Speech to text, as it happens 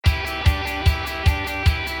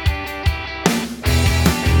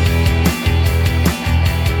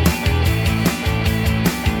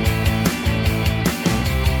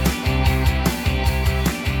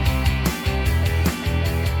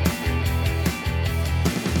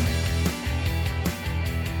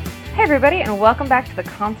Hey everybody, and welcome back to the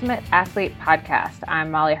Consummate Athlete Podcast. I'm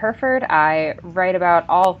Molly Herford. I write about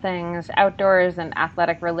all things outdoors and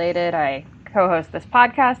athletic related. I co-host this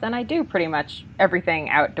podcast, and I do pretty much everything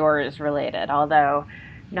outdoors related, although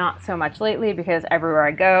not so much lately because everywhere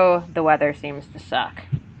I go, the weather seems to suck.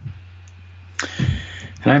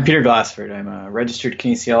 And I'm Peter Glassford. I'm a registered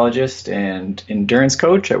kinesiologist and endurance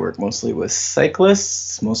coach. I work mostly with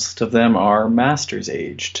cyclists. Most of them are masters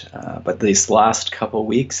aged. But these last couple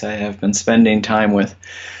weeks, I have been spending time with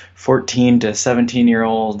 14 to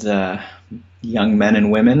 17-year-old young men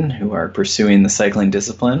and women who are pursuing the cycling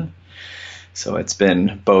discipline. So it's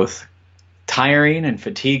been both tiring and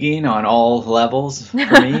fatiguing on all levels for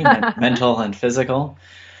me, mental and physical.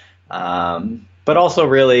 But also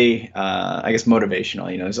really, I guess,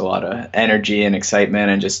 motivational. There's a lot of energy and excitement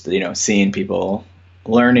and just, seeing people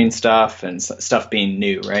learning stuff and stuff being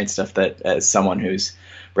new, right? Stuff that, as someone who's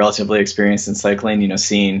relatively experienced in cycling,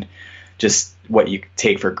 seeing just what you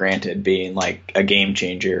take for granted being like a game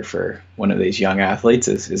changer for one of these young athletes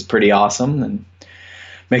is pretty awesome, and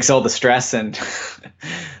makes all the stress and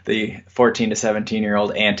the 14 to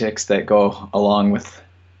 17-year-old antics that go along with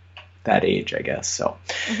that age, I guess. So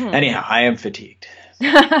Anyhow, I am fatigued.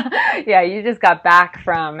 Yeah, you just got back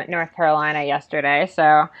from North Carolina yesterday,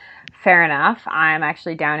 so fair enough. I'm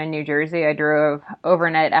actually down in New Jersey. I drove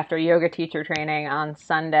overnight after yoga teacher training on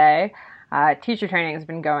Sunday. Teacher training has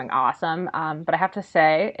been going awesome, but I have to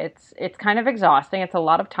say it's kind of exhausting. It's a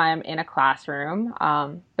lot of time in a classroom,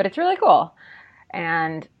 but it's really cool.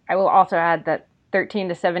 And I will also add that 13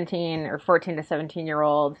 to 17 or 14 to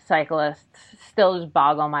 17-year-old cyclists still just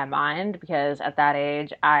boggle my mind, because at that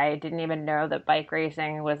age, I didn't even know that bike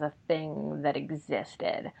racing was a thing that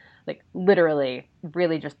existed. Like, literally,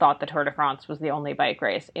 really just thought the Tour de France was the only bike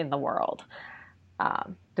race in the world,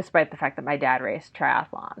 despite the fact that my dad raced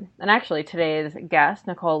triathlon. And actually, today's guest,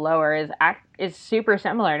 Nicole Loher, is super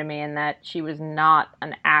similar to me in that she was not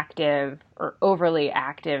an active or overly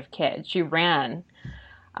active kid. She ran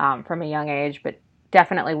from a young age, but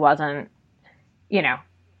definitely wasn't,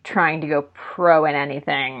 trying to go pro in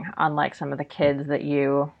anything, unlike some of the kids that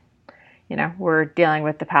were dealing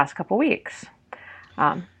with the past couple weeks.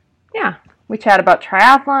 We chat about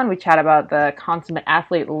triathlon. We chat about the consummate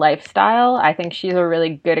athlete lifestyle. I think she's a really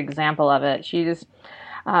good example of it. She's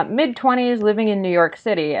mid-20s, living in New York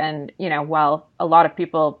City, and while a lot of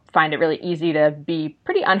people find it really easy to be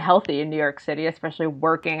pretty unhealthy in New York City, especially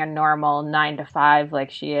working a normal 9 to 5 like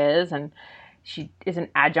she is, and she is an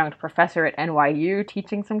adjunct professor at NYU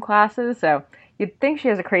teaching some classes, so you'd think she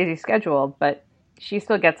has a crazy schedule, but she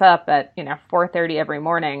still gets up at 4:30 every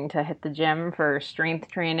morning to hit the gym for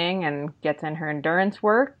strength training and gets in her endurance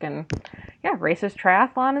work and races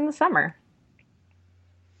triathlon in the summer.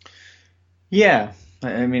 Yeah.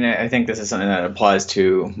 I mean, I think this is something that applies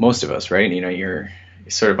to most of us, right? You're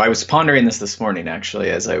sort of, I was pondering this morning, actually,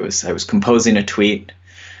 as I was composing a tweet.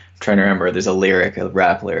 I'm trying to remember, there's a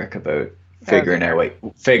rap lyric about figuring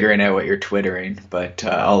out what you're twittering, but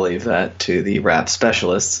I'll leave that to the rap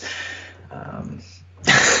specialists.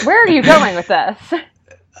 Where are you going with this?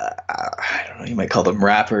 I don't know, you might call them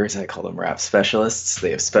rappers. I call them rap specialists. They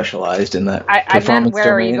have specialized in that I meant, where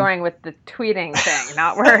domain. Are you going with the tweeting thing,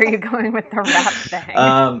 not where are you going with the rap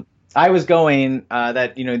thing? I was going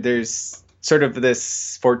that, there's sort of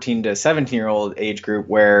this 14 to 17-year-old age group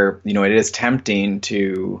where, it is tempting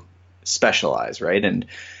to specialize, right? And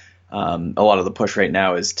a lot of the push right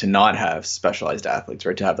now is to not have specialized athletes,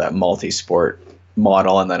 right? To have that multi-sport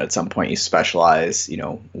model, and then at some point you specialize,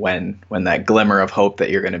 when that glimmer of hope that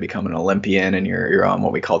you're going to become an Olympian and you're on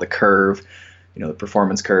what we call the curve, the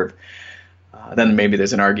performance curve, then maybe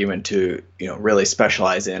there's an argument to, really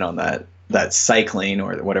specialize in on that cycling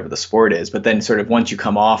or whatever the sport is. But then sort of once you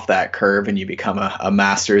come off that curve and you become a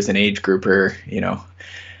masters and age grouper, you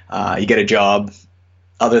get a job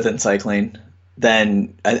other than cycling,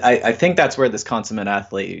 then I think that's where this consummate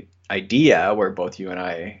athlete idea, where both you and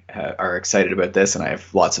I are excited about this, and I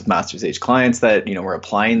have lots of master's age clients that we're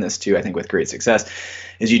applying this to, I think, with great success,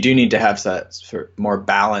 is you do need to have that sort of more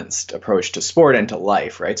balanced approach to sport and to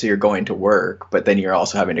life, right? So you're going to work, but then you're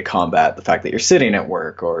also having to combat the fact that you're sitting at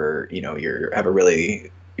work, or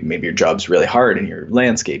maybe your job's really hard and you're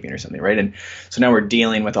landscaping or something, right? And so now we're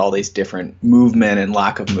dealing with all these different movement and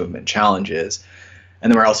lack of movement challenges. And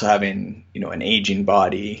then we're also having, an aging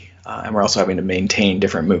body, and we're also having to maintain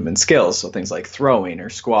different movement skills. So things like throwing or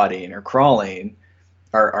squatting or crawling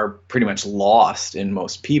are pretty much lost in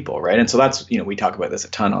most people, right? And so that's, we talk about this a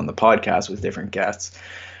ton on the podcast with different guests.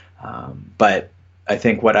 But I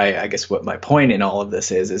think what my point in all of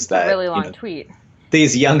this is that a really long tweet.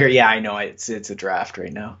 These younger, I know it's a draft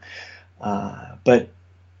right now, but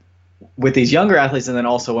with these younger athletes, and then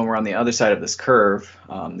also when we're on the other side of this curve,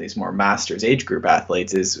 these more masters age group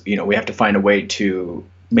athletes, is, we have to find a way to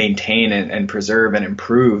maintain and preserve and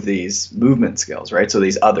improve these movement skills, right? So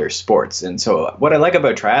these other sports. And so what I like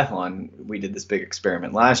about triathlon, we did this big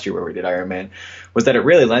experiment last year where we did Ironman, was that it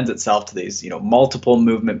really lends itself to these, multiple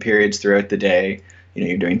movement periods throughout the day.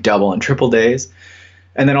 You're doing double and triple days.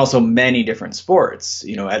 And then also many different sports,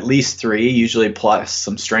 at least 3, usually plus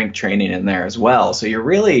some strength training in there as well. So you're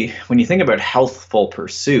really, when you think about healthful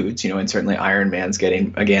pursuits, and certainly Ironman's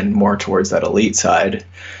getting, again, more towards that elite side,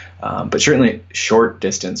 but certainly short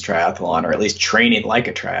distance triathlon, or at least training like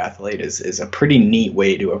a triathlete, is a pretty neat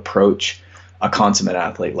way to approach a consummate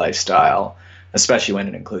athlete lifestyle, especially when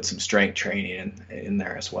it includes some strength training in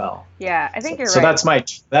there as well. Yeah, I think you're right. So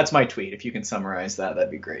that's my tweet. If you can summarize that, that'd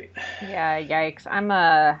be great. Yeah, yikes. I'm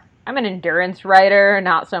an endurance rider,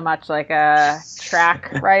 not so much like a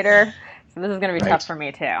track rider. So this is going to be tough for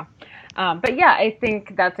me too. But yeah, I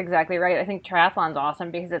think that's exactly right. I think triathlon's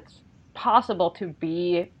awesome because it's possible to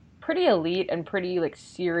be pretty elite and pretty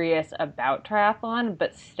serious about triathlon,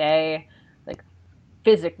 but stay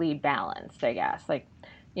physically balanced, I guess.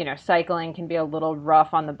 Cycling can be a little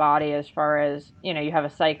rough on the body as far as, you have a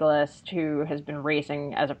cyclist who has been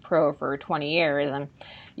racing as a pro for 20 years and,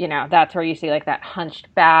 that's where you see that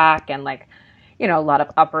hunched back and a lot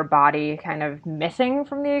of upper body kind of missing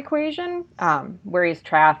from the equation. Whereas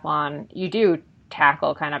triathlon, you do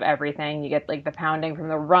tackle kind of everything. You get the pounding from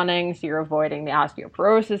the running, so you're avoiding the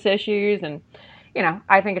osteoporosis issues. And,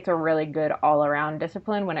 I think it's a really good all-around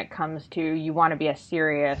discipline when it comes to, you want to be a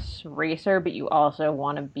serious racer, but you also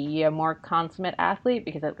want to be a more consummate athlete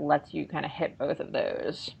because it lets you kind of hit both of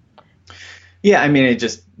those. Yeah, I mean,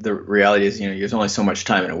 the reality is, there's only so much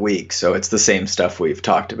time in a week, so it's the same stuff we've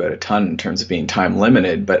talked about a ton in terms of being time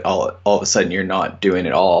limited, but all of a sudden you're not doing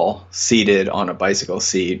it all seated on a bicycle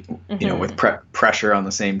seat, with pressure on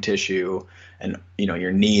the same tissue, and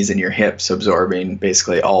your knees and your hips absorbing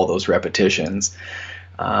basically all those repetitions.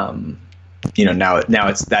 Now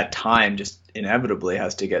it's that time just inevitably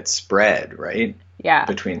has to get spread, right? Yeah.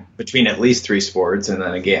 Between at least 3 sports, and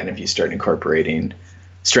then again, if you start incorporating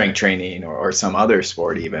strength training or some other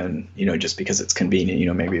sport even, just because it's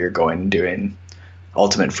convenient, maybe you're going and doing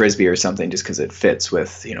ultimate frisbee or something just because it fits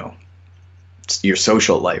with, your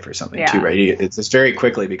social life or something too, right? It just very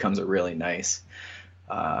quickly becomes a really nice,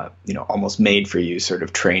 almost made for you sort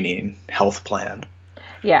of training health plan.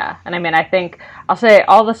 Yeah. And I mean, I think I'll say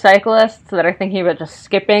all the cyclists that are thinking about just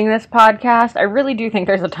skipping this podcast, I really do think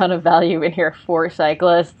there's a ton of value in here for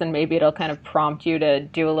cyclists, and maybe it'll kind of prompt you to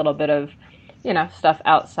do a little bit of stuff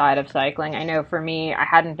outside of cycling. I know for me, I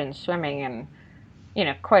hadn't been swimming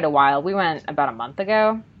in, quite a while. We went about a month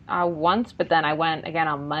ago once, but then I went again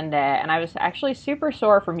on Monday, and I was actually super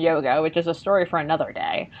sore from yoga, which is a story for another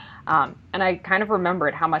day. And I kind of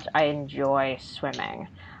remembered how much I enjoy swimming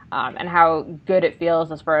and how good it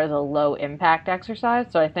feels as far as a low impact exercise.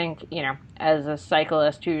 So I think, as a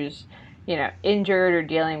cyclist who's injured or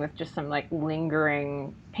dealing with just some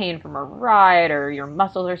lingering pain from a ride, or your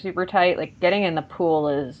muscles are super tight, getting in the pool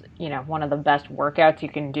is, one of the best workouts you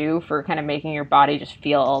can do for kind of making your body just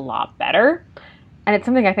feel a lot better. And it's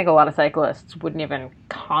something I think a lot of cyclists wouldn't even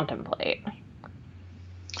contemplate.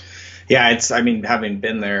 Yeah, having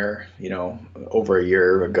been there, over a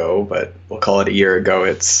year ago, but we'll call it a year ago,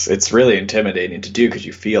 it's really intimidating to do because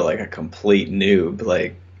you feel like a complete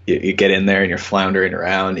noob. You get in there and you're floundering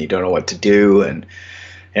around and you don't know what to do, and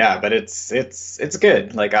yeah, but it's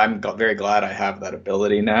good. I'm very glad I have that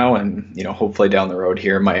ability now, and hopefully down the road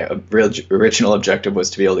here, my original objective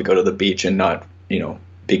was to be able to go to the beach and not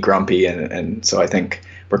be grumpy, and so I think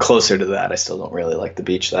we're closer to that. I still don't really like the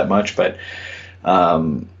beach that much, but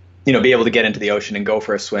be able to get into the ocean and go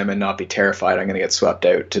for a swim and not be terrified I'm going to get swept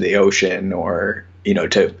out to the ocean, or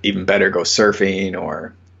to even better go surfing,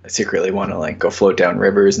 or I secretly want to go float down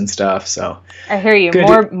rivers and stuff. So I hear you.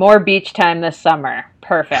 Good. More beach time this summer.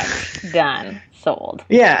 Perfect. Done. Sold.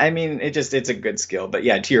 Yeah, it's a good skill. But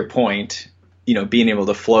yeah, to your point, being able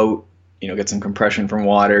to float, get some compression from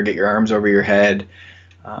water, get your arms over your head,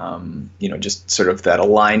 just sort of that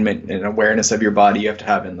alignment and awareness of your body you have to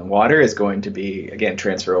have in the water is going to be, again,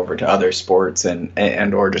 transfer over to other sports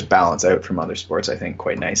and or just balance out from other sports, I think,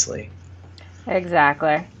 quite nicely.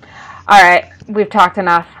 Exactly. All right, we've talked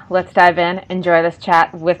enough. Let's dive in. Enjoy this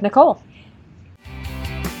chat with Nicole.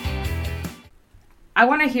 I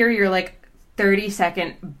want to hear your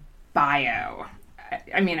 30-second bio.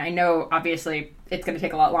 I know obviously it's going to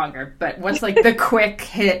take a lot longer, but what's the quick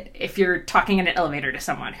hit if you're talking in an elevator to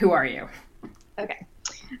someone? Who are you? Okay.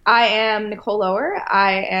 I am Nicole Loher.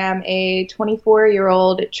 I am a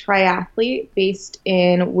 24-year-old triathlete based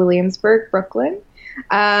in Williamsburg, Brooklyn.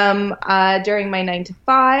 During my 9 to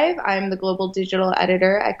 5, I'm the global digital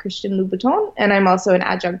editor at Christian Louboutin, and I'm also an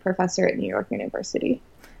adjunct professor at New York University.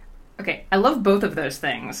 Okay, I love both of those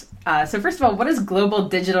things. So first of all, what does global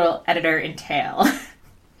digital editor entail?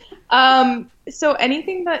 So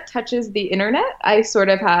anything that touches the internet, I sort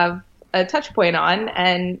of have a touch point on,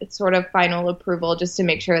 and it's sort of final approval just to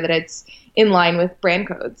make sure that it's in line with brand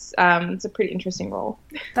codes. It's a pretty interesting role.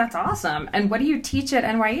 That's awesome. And what do you teach at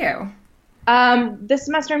NYU? This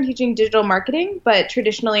semester I'm teaching digital marketing, but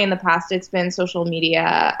traditionally in the past it's been social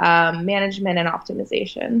media management and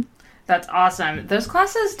optimization. That's awesome. Those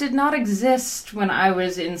classes did not exist when I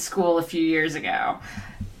was in school a few years ago.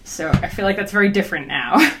 So I feel like that's very different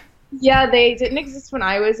now. Yeah, they didn't exist when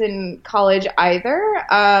I was in college either.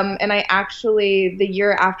 And I actually, the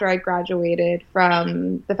year after I graduated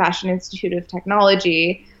from the Fashion Institute of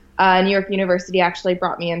Technology, New York University actually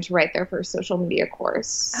brought me in to write their first social media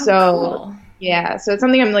course. Oh, so, cool. Yeah, so it's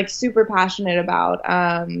something I'm like super passionate about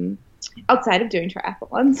outside of doing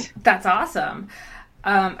triathlons. That's awesome.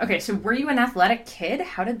 Okay, so were you an athletic kid?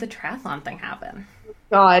 How did the triathlon thing happen?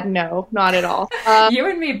 God, no, not at all. You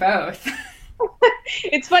and me both.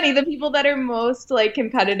 It's funny, the people that are most like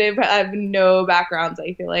competitive have no backgrounds,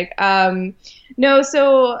 I feel like. No,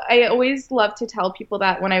 so I always love to tell people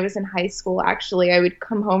that when I was in high school, actually, I would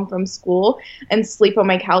come home from school and sleep on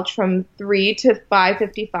my couch from 3 to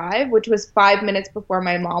 5:55, which was 5 minutes before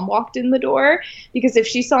my mom walked in the door. Because if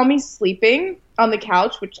she saw me sleeping on the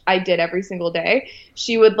couch, which I did every single day,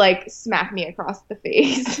 she would like smack me across the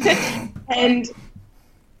face. And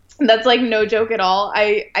that's like no joke at all.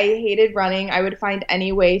 I hated running. I would find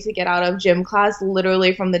any way to get out of gym class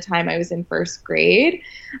literally from the time I was in first grade.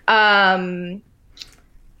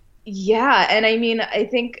 Yeah, and I mean, I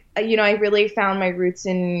think, I really found my roots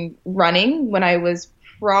in running when I was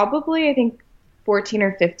probably, I think, 14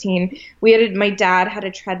 or 15. My dad had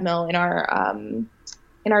a treadmill in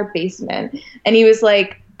our basement, and he was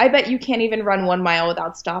like, I bet you can't even run 1 mile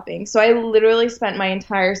without stopping. So I literally spent my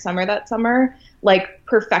entire summer that summer like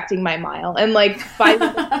perfecting my mile, and like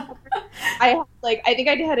I think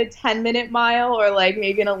I had a 10-minute mile or like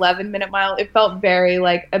maybe an 11-minute mile. It felt very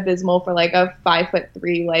like abysmal for like a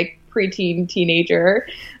 5'3" like preteen teenager.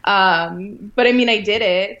 But I mean, I did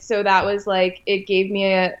it, so that was like, it gave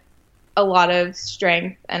me a lot of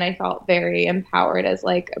strength, and I felt very empowered as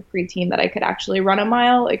like a preteen that I could actually run a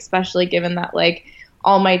mile, especially given that like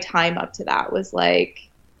all my time up to that was like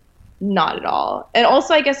not at all. And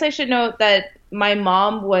also, I guess I should note that my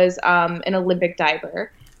mom was an Olympic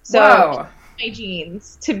diver. So Whoa. My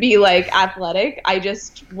genes to be like athletic, I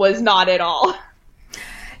just was not at all.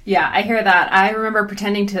 Yeah, I hear that. I remember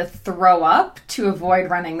pretending to throw up to avoid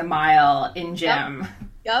running the mile in gym.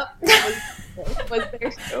 Yep. Was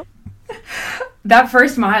there too. That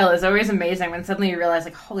first mile is always amazing when suddenly you realize,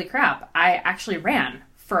 like, holy crap, I actually ran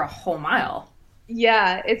for a whole mile.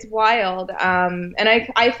 Yeah, it's wild. And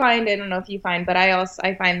I find, I don't know if you find, but I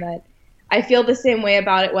find that I feel the same way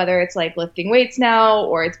about it, whether it's like lifting weights now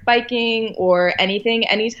or it's biking or anything.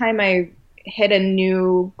 Anytime I hit a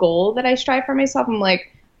new goal that I strive for myself, I'm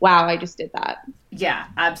like, wow, I just did that. Yeah,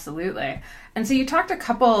 absolutely. And so you talked in a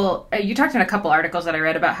couple articles that I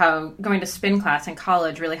read about how going to spin class in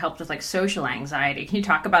college really helped with like social anxiety. Can you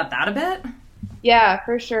talk about that a bit? Yeah,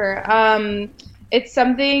 for sure. It's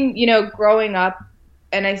something, growing up,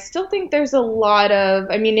 and I still think there's a lot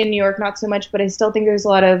of, I mean, in New York, not so much, but I still think there's a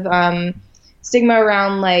lot of stigma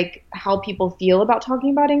around like how people feel about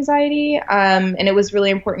talking about anxiety. And it was really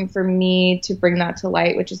important for me to bring that to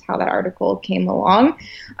light, which is how that article came along.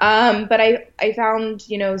 But I found,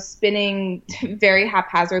 spinning very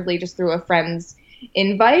haphazardly just through a friend's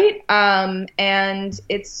invite. And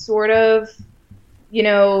it's sort of,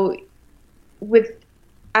 with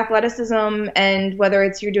athleticism, and whether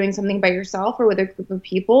it's you're doing something by yourself or with a group of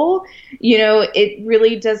people, it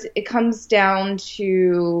really does, it comes down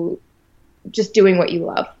to just doing what you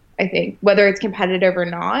love, I think, whether it's competitive or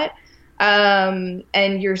not. And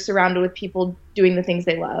you're surrounded with people doing the things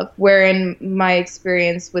they love. Where in my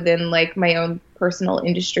experience within like my own personal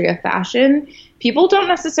industry of fashion, people don't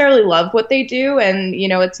necessarily love what they do, and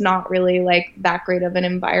it's not really like that great of an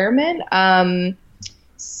environment.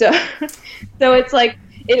 So it's like,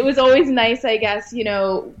 it was always nice, I guess,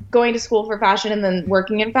 going to school for fashion and then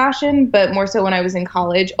working in fashion, but more so when I was in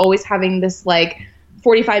college, always having this like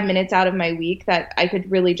 45 minutes out of my week that I could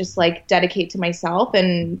really just like dedicate to myself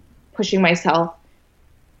and pushing myself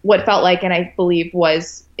what felt like, and I believe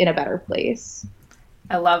was, in a better place.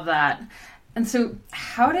 I love that. And so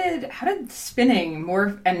how did spinning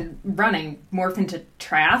and running morph into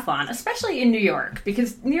triathlon, especially in New York?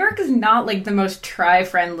 Because New York is not like the most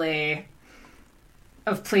tri-friendly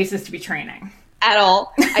of places to be training. At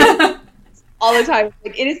all. All the time.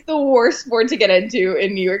 Like, it is the worst sport to get into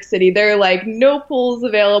in New York City. There are like no pools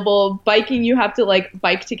available. Biking, you have to like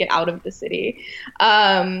bike to get out of the city.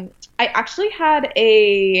 I actually had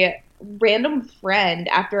a random friend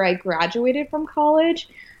after I graduated from college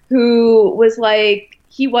who was like,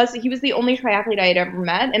 he was the only triathlete I had ever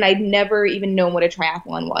met, and I'd never even known what a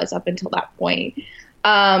triathlon was up until that point.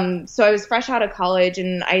 So I was fresh out of college,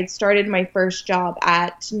 and I had started my first job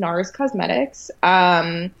at NARS Cosmetics.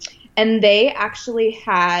 And they actually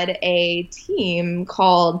had a team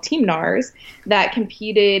called Team NARS that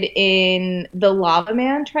competed in the Lava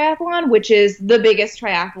Man Triathlon, which is the biggest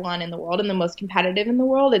triathlon in the world and the most competitive in the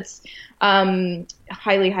world. It's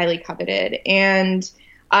highly, highly coveted. And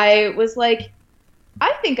I was like,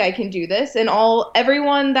 I think I can do this. And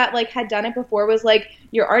everyone that like had done it before was like,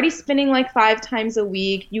 you're already spinning like 5 times a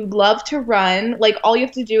week. You love to run. Like, all you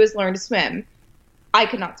have to do is learn to swim. I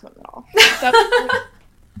could not swim at all. So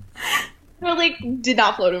really did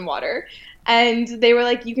not float in water. And they were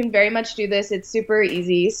like, you can very much do this. It's super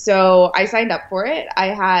easy. So I signed up for it. I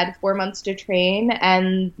had 4 months to train.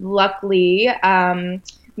 And luckily,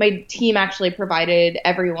 my team actually provided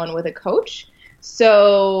everyone with a coach.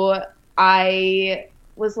 So I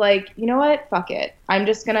was like, you know what? Fuck it. I'm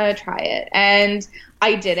just going to try it. And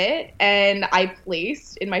I did it, and I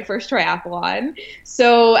placed in my first triathlon.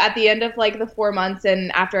 So at the end of like the 4 months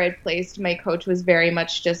and after I'd placed, my coach was very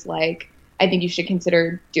much just like, I think you should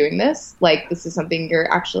consider doing this. Like, this is something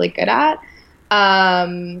you're actually good at.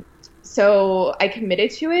 So I committed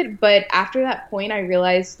to it. But after that point, I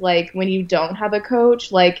realized like when you don't have a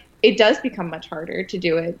coach, like it does become much harder to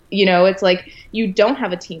do it. You know, it's like you don't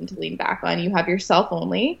have a team to lean back on. You have yourself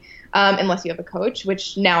only. Unless you have a coach,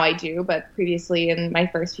 which now I do, but previously in my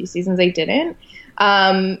first few seasons I didn't.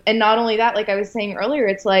 And not only that, like I was saying earlier,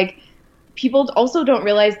 it's like people also don't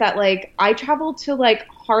realize that like I traveled to like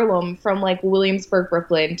Harlem from like Williamsburg,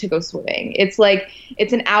 Brooklyn to go swimming. It's like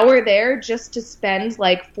it's an hour there just to spend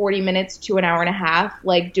like 40 minutes to an hour and a half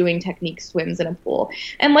like doing technique swims in a pool.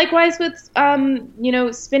 And likewise with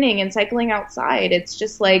spinning and cycling outside. It's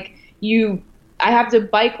just like I have to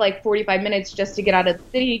bike like 45 minutes just to get out of the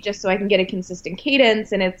city just so I can get a consistent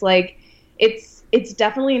cadence. And it's like, it's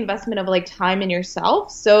definitely an investment of like time in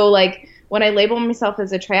yourself. So like when I label myself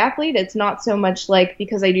as a triathlete, it's not so much like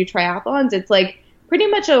because I do triathlons, it's like pretty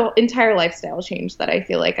much an entire lifestyle change that I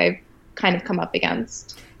feel like I've kind of come up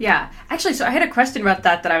against. Yeah. Actually, so I had a question about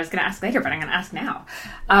that I was going to ask later, but I'm going to ask now.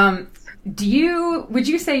 Would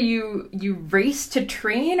you say you race to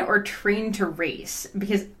train or train to race?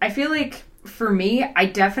 Because I feel like for me, I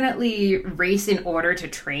definitely race in order to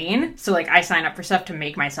train. So like I sign up for stuff to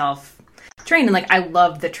make myself train, and like I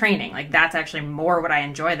love the training. Like that's actually more what I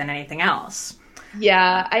enjoy than anything else.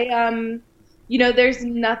 Yeah, there's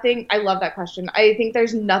nothing, I love that question. I think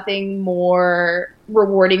there's nothing more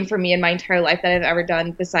rewarding for me in my entire life that I've ever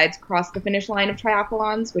done besides cross the finish line of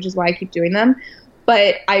triathlons, which is why I keep doing them.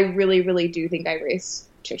 But I really, really do think I race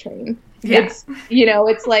to train. Yeah.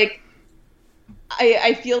 It's like,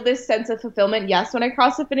 I feel this sense of fulfillment, yes, when I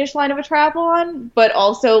cross the finish line of a triathlon, but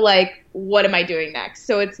also like, what am I doing next?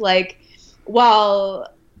 So it's like,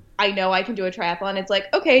 while I know I can do a triathlon, it's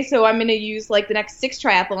like, okay, so I'm going to use like the next 6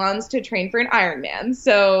 triathlons to train for an Ironman.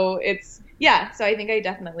 So so I think I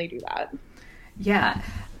definitely do that. Yeah.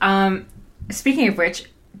 Speaking of which,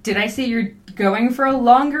 did I see you're going for a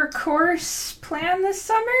longer course plan this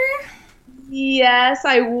summer? Yes,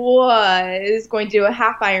 I was going to do a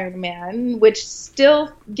half Ironman, which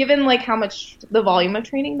still, given like how much the volume of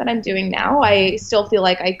training that I'm doing now, I still feel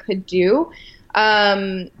like I could do.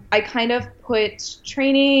 I kind of put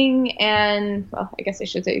training and, well, I guess I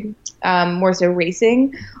should say more so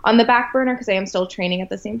racing on the back burner because I am still training at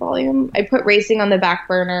the same volume. I put racing on the back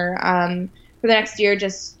burner for the next year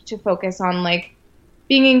just to focus on like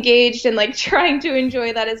being engaged and like trying to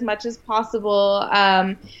enjoy that as much as possible.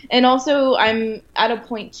 And also I'm at a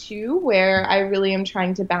point too where I really am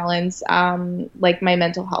trying to balance like my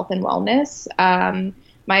mental health and wellness.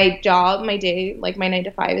 My job, my day, like my 9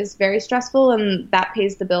 to 5 is very stressful, and that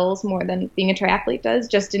pays the bills more than being a triathlete does,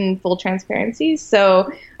 just in full transparency. So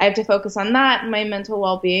I have to focus on that, my mental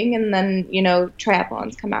well-being, and then,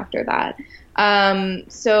 triathlons come after that.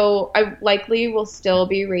 So I likely will still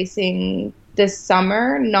be racing this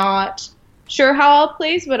summer. Not sure how I'll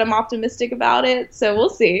place, but I'm optimistic about it. So we'll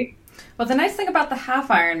see. Well, the nice thing about the half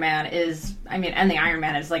Ironman is, I mean, and the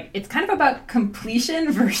Ironman is like, it's kind of about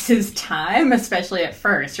completion versus time, especially at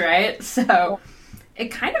first, right? So it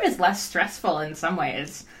kind of is less stressful in some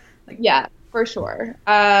ways. Like, Yeah, for sure.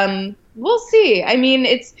 We'll see. I mean,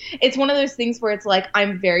 it's one of those things where it's like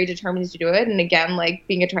I'm very determined to do it, and again, like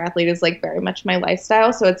being a triathlete is like very much my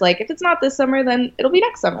lifestyle. So it's like if it's not this summer, then it'll be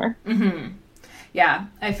next summer. mm-hmm. Yeah,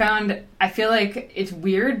 I feel like it's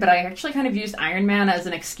weird, but I actually kind of used Ironman as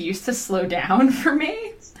an excuse to slow down for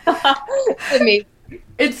me. Me.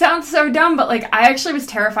 It sounds so dumb, but like I actually was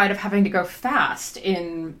terrified of having to go fast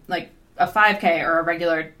in like a 5K or a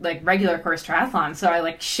regular course triathlon. So I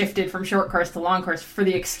like shifted from short course to long course for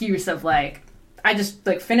the excuse of like, I just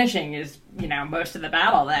like finishing is, most of the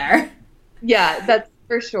battle there. Yeah, that's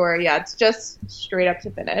for sure. Yeah, it's just straight up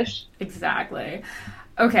to finish. Exactly.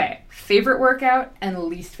 Okay. Favorite workout and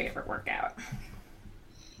least favorite workout.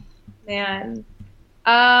 Man.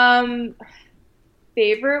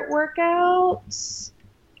 Favorite workouts?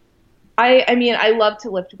 I mean, I love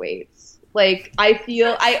to lift weights. Like, I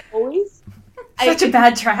feel I always... Such a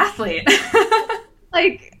bad triathlete.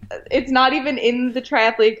 Like, it's not even in the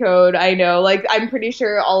triathlete code, I know. Like, I'm pretty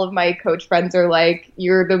sure all of my coach friends are like,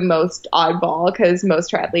 you're the most oddball because most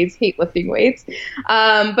triathletes hate lifting weights.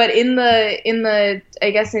 But when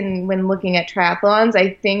looking at triathlons,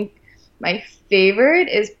 I think my favorite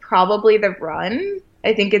is probably the run.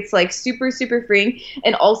 I think it's like super, super freeing.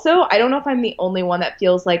 And also, I don't know if I'm the only one that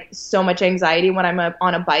feels like so much anxiety when I'm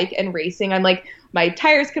on a bike and racing. I'm like, my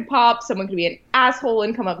tires could pop, someone could be an asshole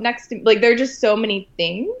and come up next to me. Like, there are just so many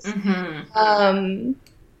things. Mm-hmm.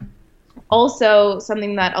 Also,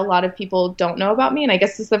 something that a lot of people don't know about me, and I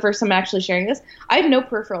guess this is the first time I'm actually sharing this, I have no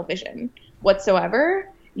peripheral vision whatsoever.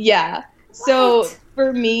 Yeah. What? So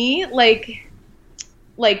for me, like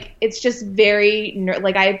it's just very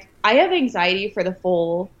I have anxiety for the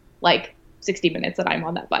full 60 minutes that I'm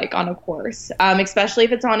on that bike on a course, especially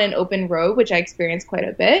if it's on an open road, which I experience quite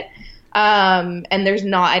a bit. And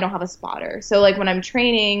I don't have a spotter. So when I'm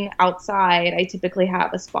training outside, I typically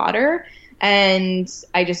have a spotter, and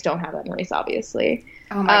I just don't have that in race, obviously.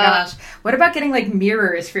 Oh my gosh. What about getting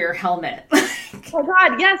mirrors for your helmet? Oh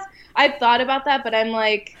God, yes. I've thought about that, but I'm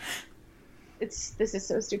like, this is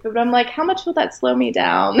so stupid. But I'm like, how much will that slow me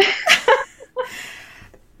down?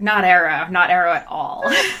 Not arrow at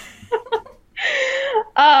all.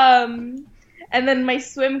 And then my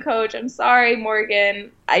swim coach, I'm sorry, Morgan,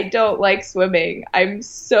 I don't like swimming.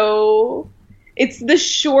 It's the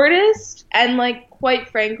shortest and quite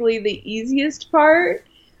frankly the easiest part,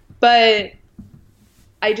 but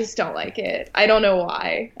I just don't like it. I don't know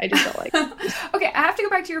why. I just don't like it. Okay, I have to go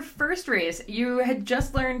back to your first race. You had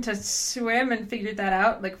just learned to swim and figured that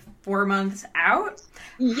out 4 months out?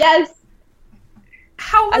 Yes.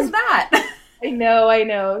 How was that? I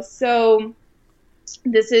know. So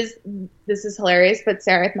this is hilarious, but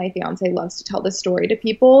Sarah, my fiance, loves to tell this story to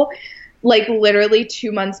people. Literally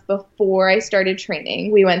 2 months before I started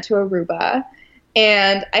training, we went to Aruba,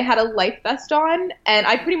 and I had a life vest on, and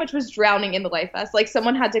I pretty much was drowning in the life vest.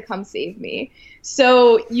 Someone had to come save me.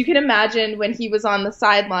 So you can imagine when he was on the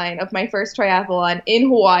sideline of my first triathlon in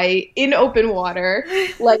Hawaii, in open water,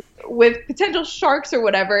 with potential sharks or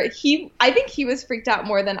whatever, I think he was freaked out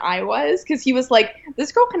more than I was, because he was like,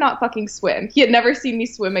 this girl cannot fucking swim. He had never seen me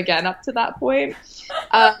swim again up to that point.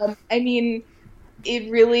 I mean,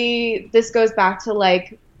 this goes back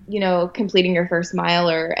to completing your first mile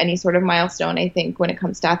or any sort of milestone. I think when it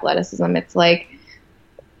comes to athleticism, it's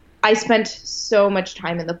I spent so much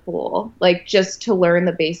time in the pool, just to learn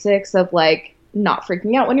the basics of not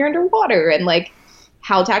freaking out when you're underwater, and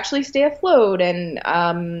how to actually stay afloat. And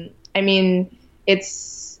I mean, it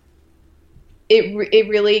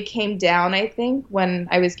really came down, I think, when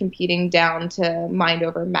I was competing, down to mind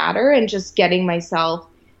over matter, and just getting myself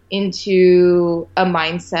into a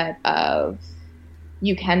mindset of,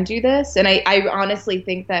 you can do this. And I honestly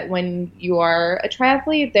think that when you are a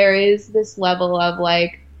triathlete, there is this level of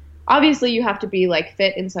obviously you have to be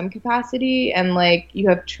fit in some capacity, and you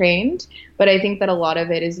have trained, but I think that a lot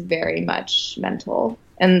of it is very much mental,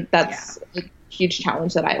 and that's a huge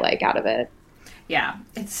challenge that I like out of it. Yeah,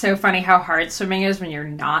 it's so funny how hard swimming is when you're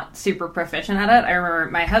not super proficient at it. I remember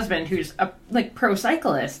my husband, who's a pro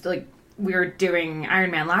cyclist, we were doing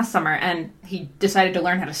Ironman last summer, and he decided to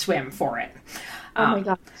learn how to swim for it. Oh my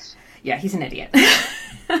gosh. Yeah, he's an idiot.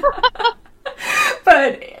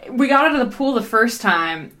 But we got out of the pool the first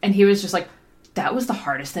time, and he was just like, that was the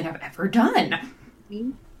hardest thing I've ever done.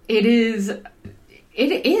 Mm-hmm. It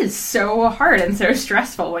is so hard and so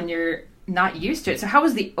stressful when you're not used to it. So how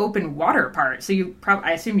was the open water part? So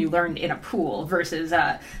I assume you learned in a pool versus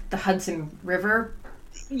the Hudson River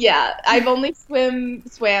Yeah, I've only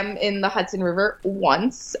swam in the Hudson River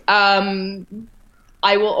once.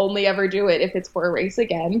 I will only ever do it if it's for a race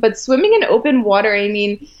again. But swimming in open water, I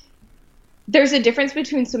mean, there's a difference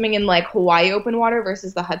between swimming in like Hawaii open water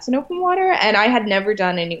versus the Hudson open water, and I had never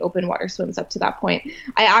done any open water swims up to that point.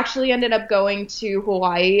 I actually ended up going to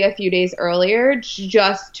Hawaii a few days earlier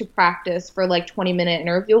just to practice for like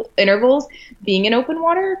 20-minute intervals being in open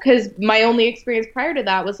water, because my only experience prior to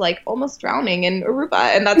that was like almost drowning in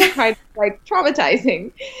Aruba, and that's kind of like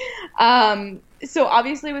traumatizing. So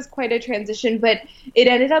obviously it was quite a transition, but it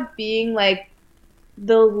ended up being like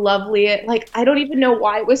the lovely, like, I don't even know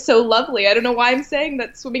why it was so lovely. I don't know why I'm saying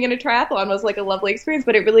that swimming in a triathlon was like a lovely experience,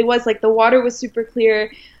 but it really was. Like, the water was super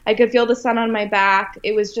clear. I could feel the sun on my back.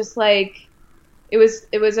 It was just like, it was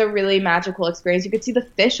a really magical experience. You could see the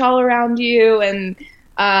fish all around you, and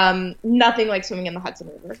nothing like swimming in the Hudson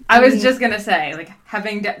River. I was just gonna say, like,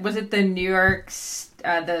 was it the New York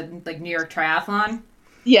Triathlon?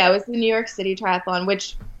 Yeah, it was the New York City Triathlon,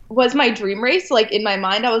 which was my dream race. Like, in my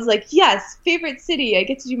mind, I was like, yes, favorite city. I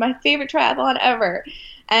get to do my favorite triathlon ever.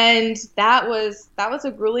 And that was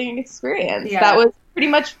a grueling experience. Yeah. That was pretty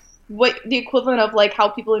much what the equivalent of like how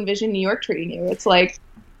people envision New York treating you. It's like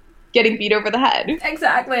getting beat over the head.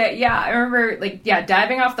 Exactly. Yeah. I remember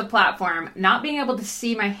diving off the platform, not being able to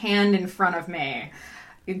see my hand in front of me,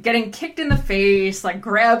 getting kicked in the face, like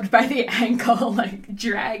grabbed by the ankle, like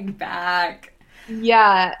dragged back.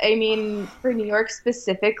 Yeah, I mean, for New York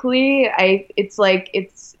specifically, it's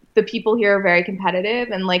the people here are very competitive,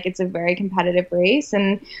 and like it's a very competitive race.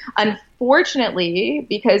 And unfortunately,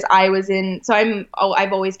 because I've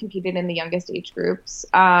always competed in the youngest age groups,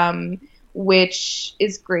 which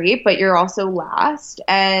is great, but you're also last.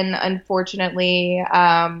 And unfortunately,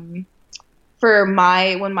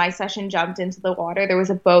 when my session jumped into the water, there was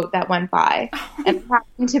a boat that went by, and it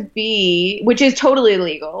happened to be, which is totally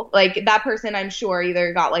illegal. Like, that person, I'm sure,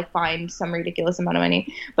 either got like fined some ridiculous amount of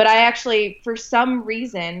money, but I actually, for some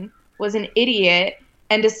reason, was an idiot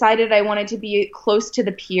and decided I wanted to be close to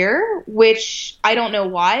the pier, which I don't know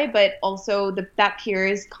why, but also that pier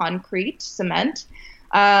is concrete, cement.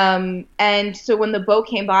 And so when the boat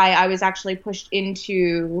came by, I was actually pushed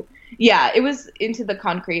into the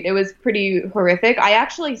concrete. It was pretty horrific. I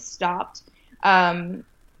actually stopped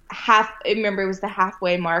I remember it was the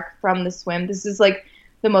halfway mark from the swim. This is like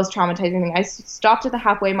the most traumatizing thing. I stopped at the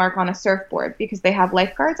halfway mark on a surfboard because they have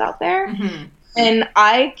lifeguards out there. Mm-hmm. And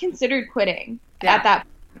I considered quitting at that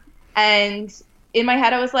point. And in my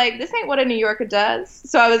head, I was like, this ain't what a New Yorker does.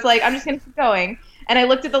 So I was like, I'm just going to keep going. And I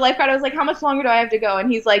looked at the lifeguard. I was like, how much longer do I have to go?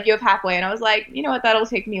 And he's like, you have halfway. And I was like, you know what? That'll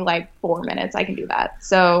take me like 4 minutes. I can do that.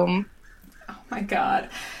 So. Oh my God.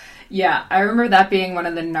 Yeah, I remember that being one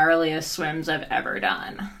of the gnarliest swims I've ever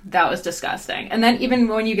done. That was disgusting. And then even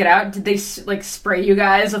when you get out, did they like spray you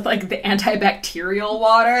guys with like the antibacterial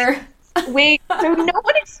water? Wait, so no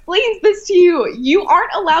one explains this to you. You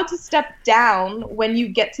aren't allowed to step down when you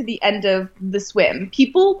get to the end of the swim.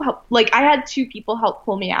 I had 2 people help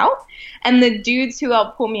pull me out, and the dudes who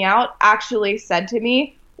helped pull me out actually said to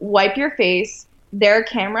me, wipe your face. There are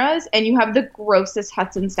cameras, and you have the grossest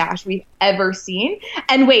Hudson stash we've ever seen.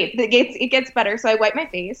 And wait, it gets better. So I wipe my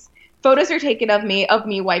face. Photos are taken of me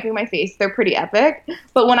wiping my face. They're pretty epic.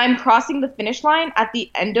 But when I'm crossing the finish line at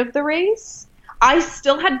the end of the race, I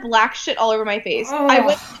still had black shit all over my face. Oh. I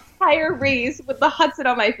went the entire race with the Hudson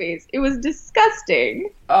on my face. It was disgusting.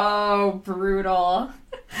 Oh, brutal.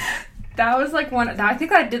 That was like I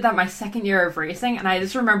think I did that my second year of racing, and I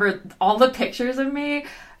just remember all the pictures of me.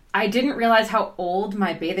 I didn't realize how old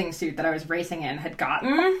my bathing suit that I was racing in had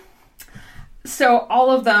gotten. So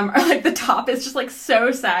all of them are like, the top is just like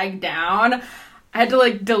so sagged down. I had to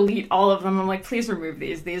like delete all of them. I'm like, please remove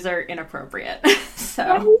these. These are inappropriate.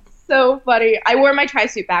 So funny. I wore my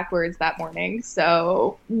tri-suit backwards that morning.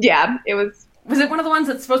 So yeah, it was. Was it one of the ones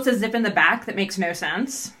that's supposed to zip in the back that makes no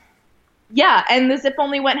sense? Yeah, and the zip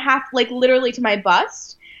only went half, like literally to my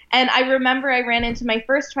bust. And I remember I ran into my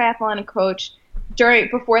first triathlon coach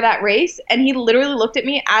before that race, and he literally looked at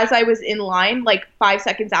me as I was in line, like 5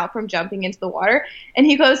 seconds out from jumping into the water, and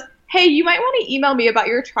he goes, hey, you might want to email me about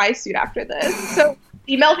your tri-suit after this. So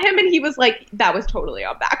emailed him, and he was like, that was totally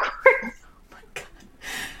on backwards. Oh my God.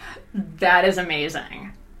 That is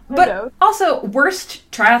amazing. But also,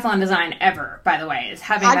 worst triathlon design ever, by the way, is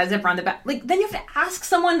having that zipper on the back. Like, then you have to ask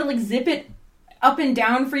someone to like zip it up and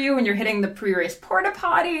down for you when you're hitting the pre-race porta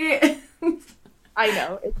potty. I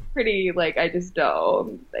know. It's pretty, like, I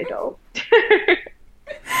don't.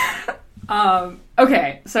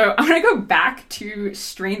 Okay, so I'm going to go back to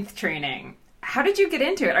strength training. How did you get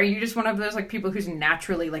into it? Are you just one of those, like, people who's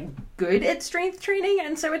naturally, like, good at strength training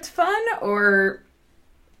and so it's fun? Or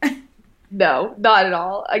No, not at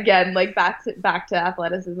all. Again, like back to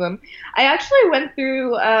athleticism. I actually went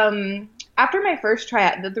through after my first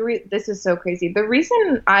triathlon. This is so crazy. The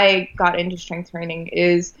reason I got into strength training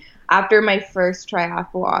is after my first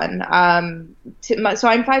triathlon. So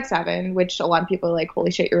I'm 5'7", which a lot of people are like,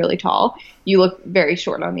 "Holy shit, you're really tall. You look very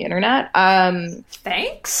short on the internet."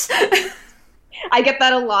 Thanks. I get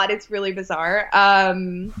that a lot. It's really bizarre. So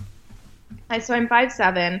I'm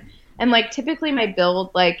 5'7", and like typically my build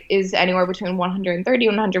like is anywhere between 130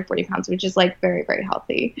 and 140 pounds, which is like very, very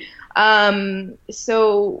healthy. After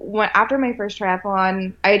my first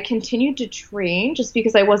triathlon, I had continued to train just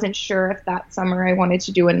because I wasn't sure if that summer I wanted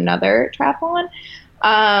to do another triathlon.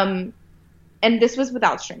 And this was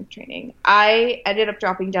without strength training. I ended up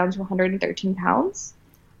dropping down to 113 pounds.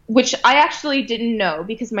 Which I actually didn't know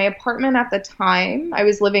because my apartment at the time, I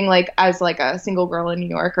was living like as like a single girl in New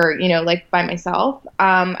York or, like by myself.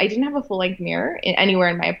 I didn't have a full length mirror anywhere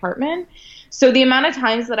in my apartment. So the amount of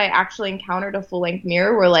times that I actually encountered a full length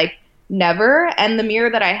mirror were like never. And the mirror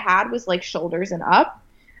that I had was like shoulders and up.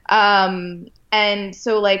 And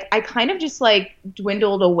so like I kind of just like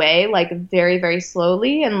dwindled away like very, very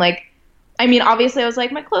slowly. And like, I mean, obviously I was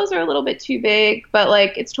like, my clothes are a little bit too big, but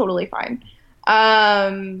like it's totally fine.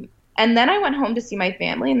 And then I went home to see my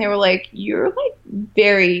family and they were like, you're like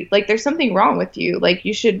very, like, there's something wrong with you. Like,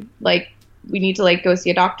 you should, like, we need to, like, go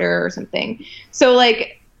see a doctor or something. So,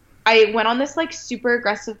 like, I went on this, like, super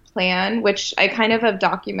aggressive plan, which I kind of have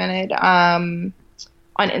documented, on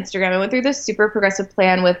Instagram. I went through this super progressive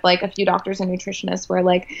plan with, like, a few doctors and nutritionists where,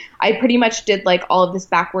 like, I pretty much did, like, all of this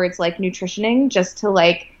backwards, like, nutritioning just to,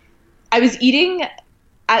 like, I was eating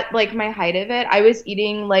at like my height of it, I was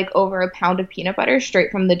eating like over a pound of peanut butter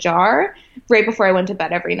straight from the jar right before I went to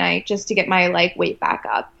bed every night just to get my like weight back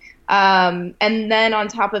up. And then on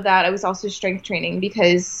top of that, I was also strength training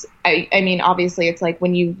because I mean, obviously it's like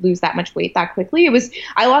when you lose that much weight that quickly,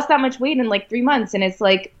 I lost that much weight in like 3 months. And it's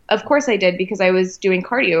like, of course I did because I was doing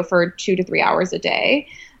cardio for 2 to 3 hours a day.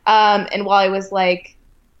 And while I was like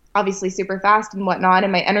obviously super fast and whatnot,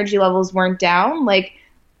 and my energy levels weren't down, like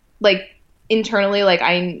internally, like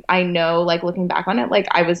I know, like looking back on it, like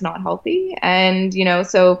I was not healthy. And,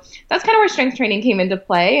 so that's kind of where strength training came into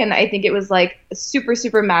play. And I think it was like super,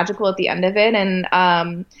 super magical at the end of it. And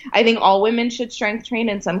I think all women should strength train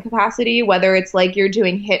in some capacity, whether it's like you're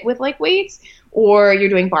doing HIIT with like weights or you're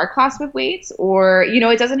doing bar class with weights, or,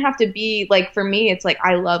 it doesn't have to be like, for me, it's like,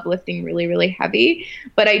 I love lifting really, really heavy,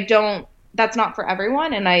 but that's not for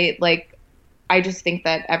everyone. And I just think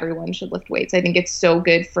that everyone should lift weights. I think it's so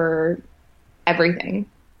good for everything.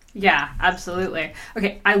 Yeah, absolutely.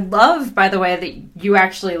 Okay, I love, by the way, that you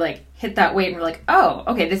actually like hit that weight and were like, oh,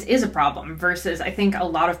 okay, this is a problem, versus I think a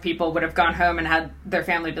lot of people would have gone home and had their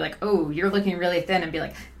family be like, oh, you're looking really thin, and be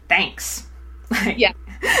like, thanks. Yeah.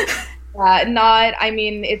 I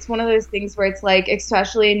mean, it's one of those things where it's like,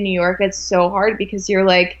 especially in New York, it's so hard because you're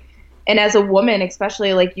like, and as a woman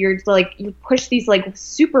especially, like you push these like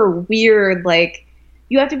super weird, like,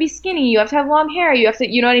 you have to be skinny, you have to have long hair, you have to,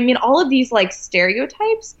 you know what I mean? All of these like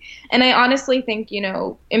stereotypes. And I honestly think,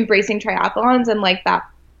 embracing triathlons and like that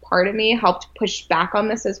part of me helped push back on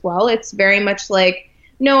this as well. It's very much like,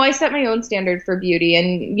 no, I set my own standard for beauty.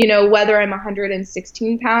 And, whether I'm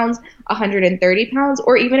 116 pounds, 130 pounds,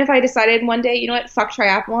 or even if I decided one day, fuck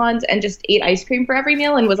triathlons and just ate ice cream for every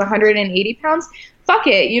meal and was 180 pounds, fuck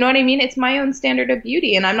it. You know what I mean? It's my own standard of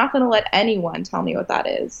beauty. And I'm not going to let anyone tell me what that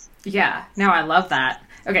is. Yeah, no, I love that.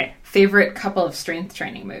 Okay, favorite couple of strength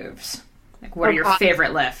training moves? Like, what are your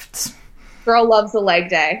favorite lifts? Girl loves a leg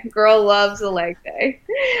day.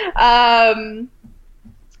 I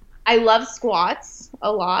love squats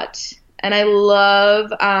a lot, and I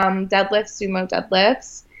love deadlifts, sumo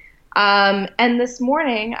deadlifts. And this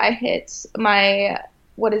morning I hit my,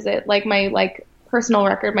 my personal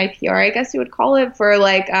record, my PR, I guess you would call it, for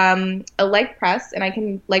like a leg press, and I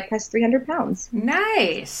can leg press 300 pounds.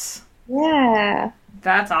 Nice. Yeah.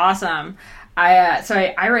 That's awesome. I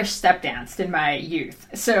Irish step danced in my youth,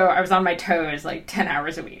 so I was on my toes like 10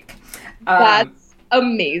 hours a week. That's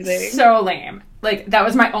amazing. So lame. Like, that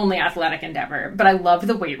was my only athletic endeavor, but I loved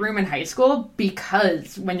the weight room in high school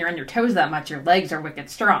because when you're on your toes that much, your legs are wicked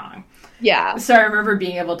strong. Yeah. So I remember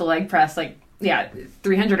being able to leg press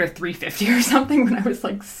 300 or 350 or something when I was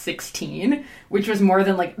like 16, which was more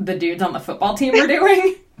than like the dudes on the football team were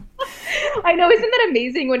doing. I know, isn't that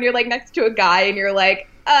amazing when you're like next to a guy and you're like,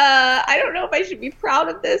 I don't know if I should be proud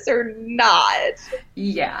of this or not.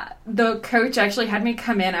 Yeah. The coach actually had me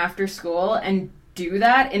come in after school and do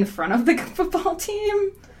that in front of the football team.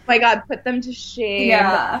 Oh my God, put them to shame.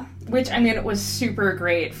 Yeah. Which, I mean, it was super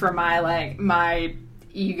great for my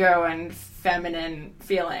ego and feminine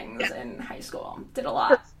feelings in high school. Did a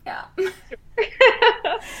lot. Yeah.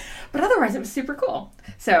 But otherwise, it was super cool.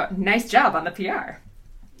 So nice job on the PR.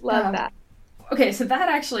 Love that. Okay, so that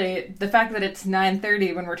actually, the fact that it's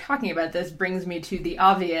 9:30 when we're talking about this brings me to the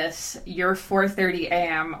obvious, your 4:30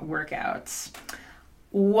 a.m. workouts.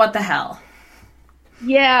 What the hell?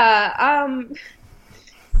 Yeah,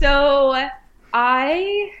 so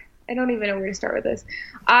I don't even know where to start with this.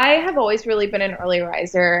 I have always really been an early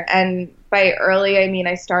riser, and by early, I mean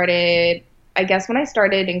I guess when I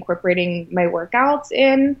started incorporating my workouts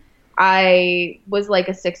in, I was like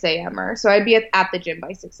a 6 a.m.er, so I'd be at the gym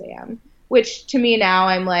by 6 a.m., which to me now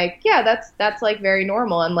I'm like, yeah, that's like very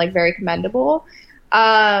normal and like very commendable.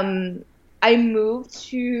 I moved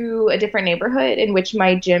to a different neighborhood in which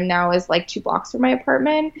my gym now is like 2 blocks from my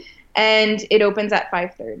apartment, and it opens at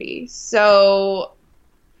 5:30. So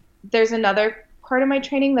there's another part of my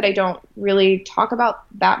training that I don't really talk about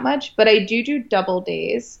that much, but I do double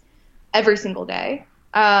days every single day.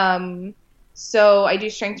 So I do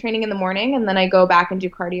strength training in the morning, and then I go back and do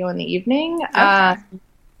cardio in the evening. Okay.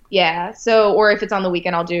 Yeah. So, or if it's on the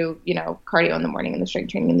weekend, I'll do, cardio in the morning and the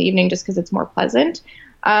strength training in the evening just because it's more pleasant.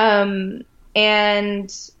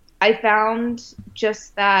 And I found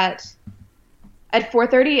just that at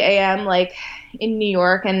 4:30 a.m., like in New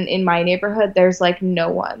York and in my neighborhood, there's like no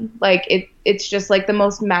one. Like it's just like the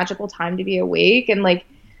most magical time to be awake. And like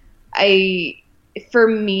for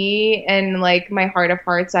me and like my heart of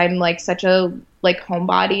hearts, I'm like such a like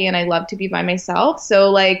homebody and I love to be by myself.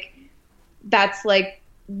 So like that's like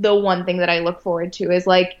the one thing that I look forward to is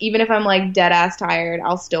like, even if I'm like dead ass tired,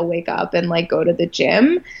 I'll still wake up and like go to the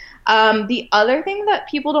gym. The other thing that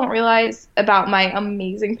people don't realize about my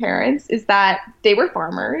amazing parents is that they were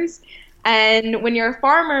farmers. And when you're a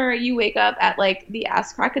farmer, you wake up at like the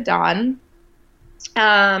ass crack of dawn.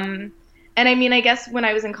 And I mean, I guess when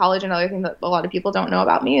I was in college, another thing that a lot of people don't know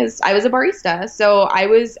about me is I was a barista. So I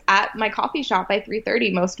was at my coffee shop by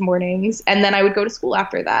 3:30 most mornings, and then I would go to school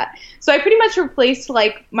after that. So I pretty much replaced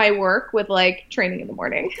like my work with like training in the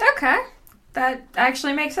morning. Okay. That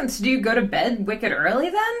actually makes sense. Do you go to bed wicked early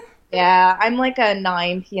then? Yeah, I'm like a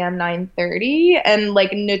 9 p.m., 9:30, and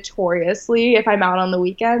like notoriously, if I'm out on the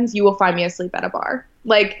weekends, you will find me asleep at a bar.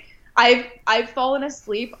 Like I've fallen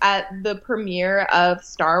asleep at the premiere of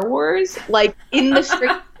Star Wars, like in the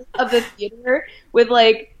streets of the theater with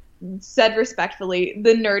like, said respectfully,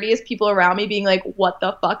 the nerdiest people around me being like, what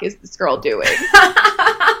the fuck is this girl doing?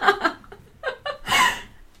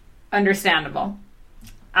 Understandable.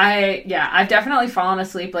 I've definitely fallen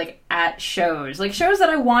asleep like at shows that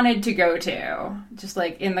I wanted to go to, just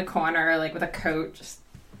like in the corner, like with a coat, just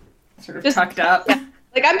sort of tucked up. Yeah.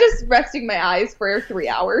 Like I'm just resting my eyes for 3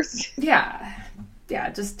 hours. Yeah,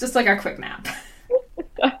 just like a quick nap.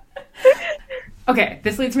 Okay,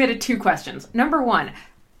 this leads me to 2 questions. Number 1,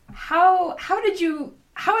 how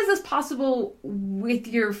is this possible with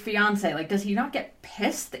your fiance? Like, does he not get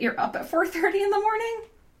pissed that you're up at 4:30 in the morning?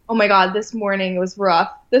 Oh my God, this morning was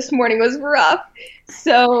rough.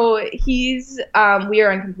 So he's, we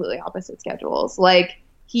are on completely opposite schedules. Like,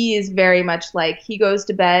 he is very much like, he goes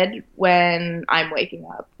to bed when I'm waking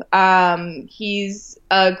up. He's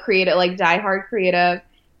a creative, like diehard creative.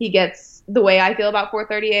 He gets the way I feel about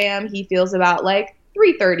 4:30 a.m. He feels about like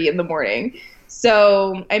 3:30 in the morning.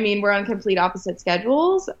 So, I mean, we're on complete opposite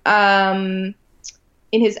schedules. In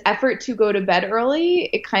his effort to go to bed early,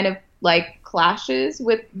 it kind of like clashes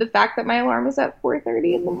with the fact that my alarm is at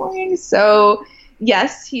 4:30 in the morning. So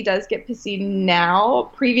yes, he does get pissy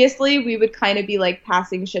now. Previously, we would kind of be like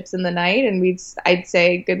passing ships in the night, and I'd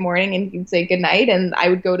say good morning and he'd say good night, and I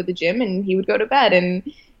would go to the gym and he would go to bed, and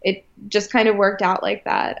it just kind of worked out like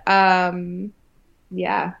that.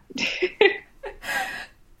 Yeah.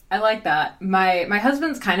 I like that. My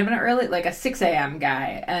husband's kind of an early, like a 6 a.m.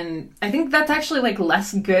 guy, and I think that's actually like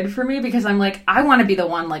less good for me because I'm like, I want to be the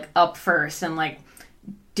one like up first and like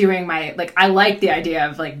doing my, like, I like the idea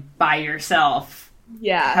of like by yourself.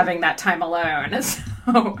 Yeah. Having that time alone.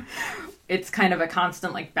 So it's kind of a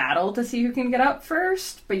constant like battle to see who can get up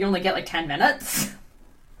first, but you only get like 10 minutes.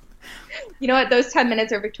 You know what? Those 10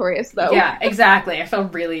 minutes are victorious though. Yeah, exactly. I feel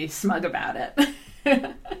really smug about it.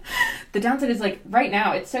 The downside is like right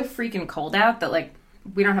now it's so freaking cold out that like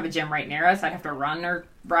we don't have a gym right near us. I'd have to run or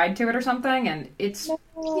ride to it or something, and it's,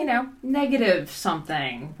 negative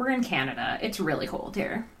something. We're in Canada. It's really cold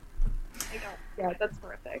here. Yeah, that's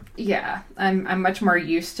horrific. Yeah, I'm much more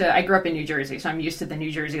used to, I grew up in New Jersey, so I'm used to the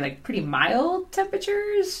New Jersey, like, pretty mild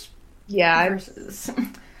temperatures. Yeah. Versus...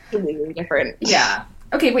 completely different. Yeah.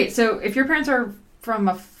 Okay, wait, so if your parents are from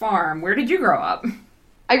a farm, where did you grow up?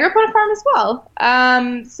 I grew up on a farm as well.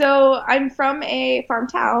 So I'm from a farm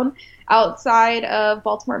town outside of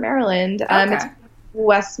Baltimore, Maryland. Okay. It's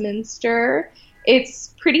Westminster.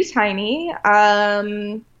 It's pretty tiny.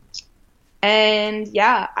 And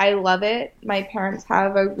yeah, I love it. My parents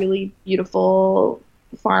have a really beautiful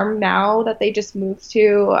farm now that they just moved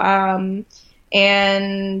to.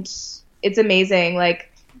 And it's amazing. Like,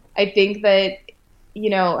 I think that,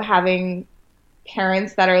 having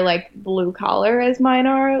parents that are like blue collar as mine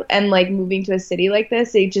are and like moving to a city like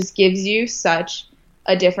this, it just gives you such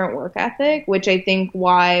a different work ethic, which I think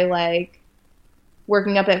why like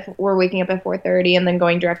waking up at 4:30 and then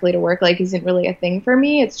going directly to work like isn't really a thing for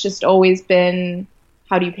me. It's just always been,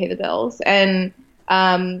 how do you pay the bills? And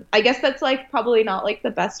I guess that's like probably not like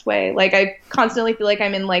the best way. Like, I constantly feel like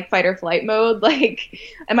I'm in like fight or flight mode. Like,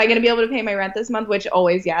 am I going to be able to pay my rent this month? Which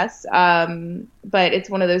always yes. But it's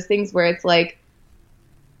one of those things where it's like,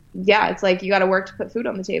 yeah, it's like you got to work to put food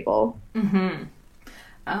on the table. Mm-hmm.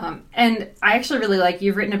 And I actually really like,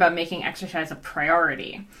 you've written about making exercise a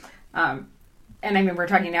priority. And I mean, we're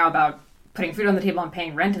talking now about putting food on the table and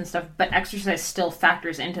paying rent and stuff, but exercise still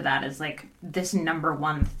factors into that as like this number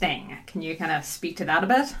one thing. Can you kind of speak to that a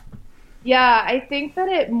bit? Yeah, I think that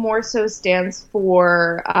it more so stands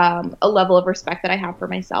for a level of respect that I have for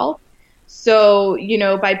myself. So,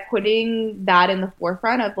 by putting that in the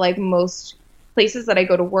forefront of like most places that I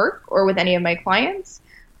go to work or with any of my clients,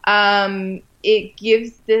 it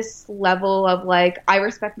gives this level of like, I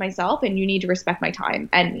respect myself and you need to respect my time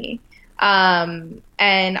and me. And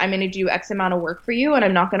I'm going to do X amount of work for you, and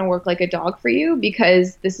I'm not going to work like a dog for you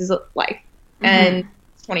because this is life. Mm-hmm. And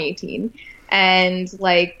it's 2018. And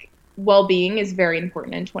like, well-being is very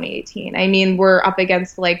important in 2018. I mean, we're up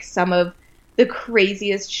against like some of the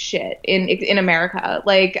craziest shit in America.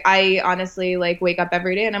 Like, I honestly like wake up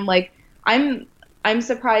every day and I'm like, I'm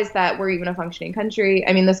surprised that we're even a functioning country.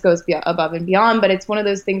 I mean, this goes above and beyond, but it's one of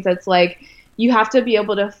those things that's like, you have to be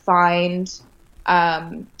able to find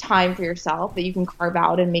time for yourself that you can carve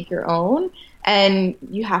out and make your own. And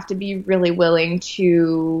you have to be really willing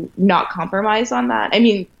to not compromise on that. I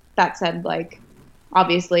mean, that said, like,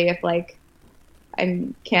 obviously if like I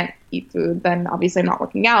can't eat food, then obviously I'm not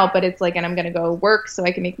working out, but it's like, and I'm going to go work so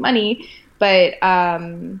I can make money. But,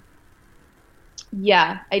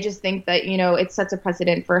 yeah, I just think that, it sets a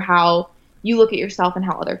precedent for how you look at yourself and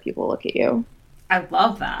how other people look at you. I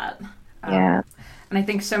love that. Yeah. And I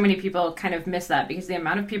think so many people kind of miss that because the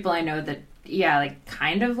amount of people I know that, yeah, like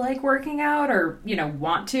kind of like working out or,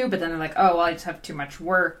 want to, but then they're like, oh, well, I just have too much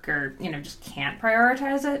work or, just can't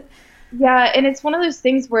prioritize it. Yeah. And it's one of those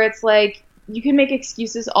things where it's like, you can make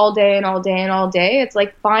excuses all day and all day and all day. It's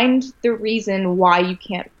like, find the reason why you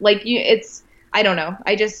can't, like I don't know.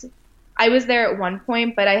 I was there at one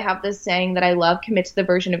point, but I have this saying that I love: commit to the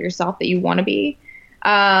version of yourself that you want to be.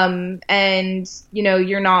 And,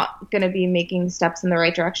 you're not going to be making steps in the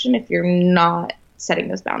right direction if you're not setting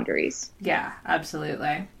those boundaries. Yeah,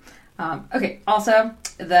 absolutely. Okay. Also,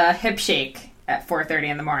 the hip shake at 4:30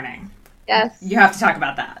 in the morning. Yes. You have to talk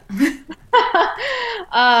about that.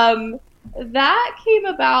 That came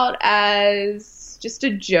about as just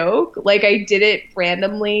a joke. Like, I did it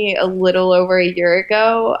randomly a little over a year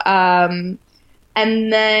ago. And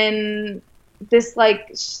then this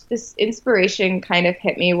inspiration kind of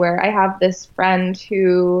hit me where I have this friend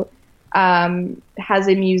who has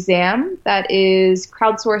a museum that is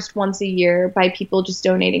crowdsourced once a year by people just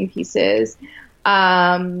donating pieces.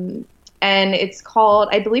 And it's called,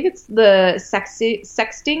 I believe it's the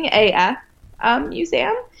Sexting AF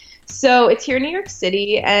Museum. So it's here in New York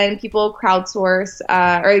City, and people crowdsource,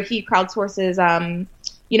 or he crowdsources,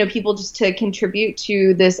 people just to contribute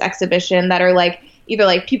to this exhibition that are like, either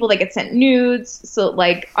like people that get sent nudes, so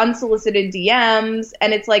like unsolicited DMs,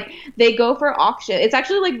 and it's like they go for auction. It's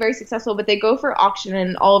actually like very successful, but they go for auction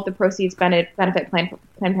and all of the proceeds benefit Planned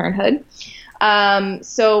Parenthood.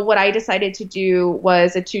 So what I decided to do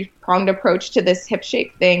was a two-pronged approach to this hip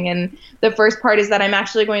shake thing. And the first part is that I'm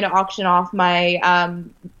actually going to auction off my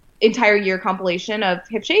entire year compilation of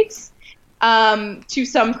hip shakes to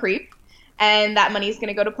some creep. And that money is going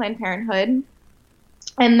to go to Planned Parenthood.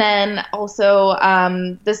 And then also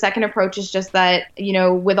the second approach is just that,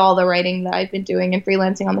 with all the writing that I've been doing and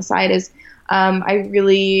freelancing on the side is I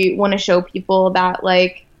really want to show people that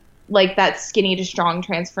like that skinny to strong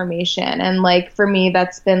transformation. And like, for me,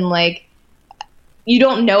 that's been like, you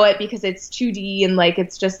don't know it because it's 2D and like,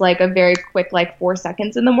 it's just like a very quick, like 4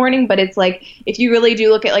 seconds in the morning. But it's like, if you really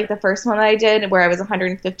do look at like the first one that I did where I was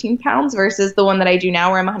 115 pounds versus the one that I do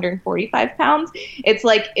now where I'm 145 pounds, it's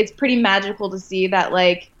like, it's pretty magical to see that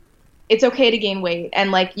like it's okay to gain weight,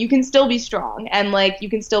 and like you can still be strong, and like you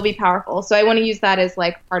can still be powerful. So I want to use that as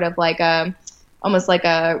like part of like a almost like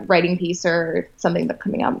a writing piece or something that's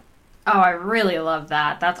coming up. Oh, I really love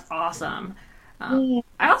that. That's awesome. I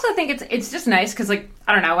also think it's just nice because, like,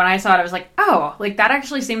 I don't know, when I saw it, I was like, oh, like that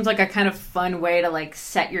actually seems like a kind of fun way to like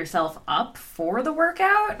set yourself up for the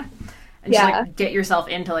workout and just like get yourself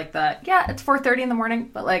into like it's 4:30 in the morning,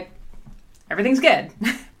 but like everything's good.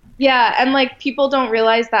 Yeah, and like people don't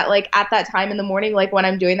realize that like at that time in the morning, like when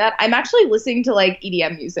I'm doing that, I'm actually listening to like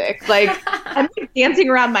EDM music. Like I'm like, dancing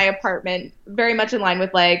around my apartment, very much in line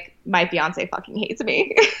with like my fiance fucking hates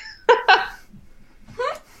me.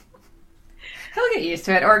 He'll get used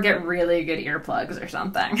to it or get really good earplugs or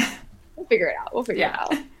something. We'll figure it out. It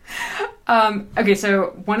out. Okay,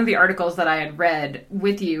 so one of the articles that I had read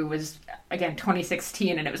with you was, again,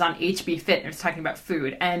 2016, and it was on HB Fit, and it was talking about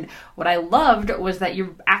food. And what I loved was that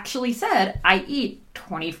you actually said, I eat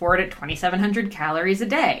 24 to 2,700 calories a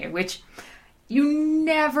day, which you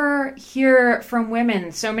never hear from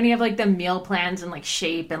women. So many of like the meal plans and like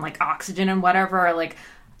Shape and like Oxygen and whatever are like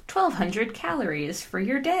 1,200 calories for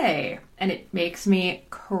your day. And it makes me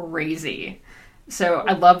crazy. So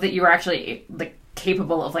I love that you were actually like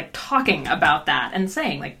capable of like talking about that and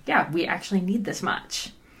saying like, yeah, we actually need this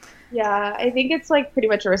much. Yeah, I think it's like pretty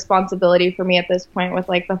much a responsibility for me at this point with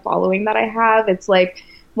like the following that I have. It's like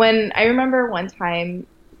when I remember one time,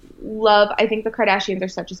 I think the Kardashians are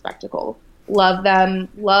such a spectacle. Love them,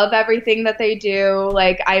 love everything that they do.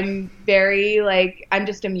 Like I'm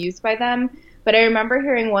just amused by them. But I remember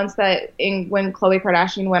hearing once that when Khloe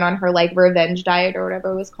Kardashian went on her like revenge diet or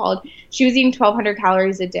whatever it was called, she was eating 1,200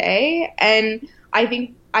 calories a day. And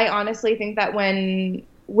I honestly think that when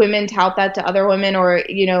women tout that to other women, or,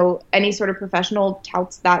 you know, any sort of professional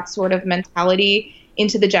touts that sort of mentality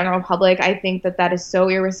into the general public, I think that is so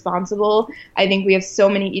irresponsible. I think we have so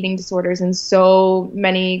many eating disorders and so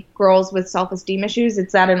many girls with self-esteem issues.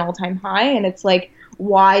 It's at an all-time high. And it's like,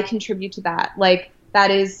 why contribute to that? Like,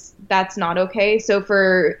 that's not okay. So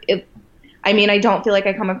I don't feel like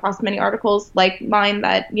I come across many articles like mine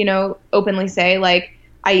that, you know, openly say like,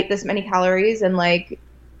 I eat this many calories and like,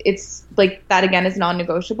 it's like that again is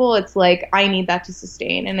non-negotiable. It's like, I need that to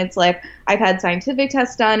sustain. And it's like, I've had scientific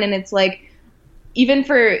tests done, and it's like, even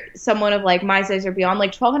for someone of like my size or beyond,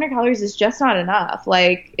 like 1,200 calories is just not enough.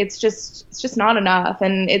 Like, it's just not enough.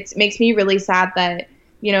 And it makes me really sad that,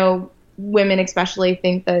 you know, women especially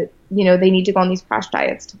think that, you know, they need to go on these crash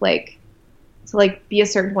diets to be a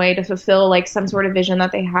certain way to fulfill like some sort of vision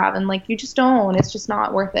that they have. And like, you just don't, it's just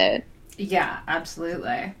not worth it. Yeah,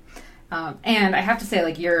 absolutely. And I have to say,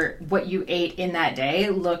 like, what you ate in that day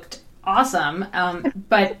looked awesome.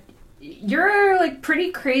 But you're like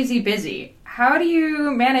pretty crazy busy. How do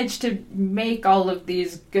you manage to make all of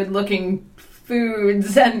these good looking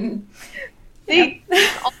foods? And they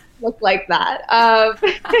all look like that.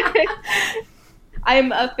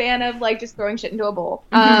 I'm a fan of like just throwing shit into a bowl.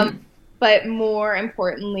 But more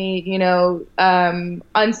importantly, you know,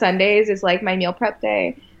 on Sundays is like my meal prep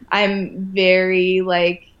day. I'm very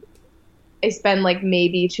like, I spend like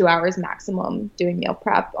maybe 2 hours maximum doing meal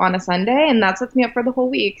prep on a Sunday, and that sets me up for the whole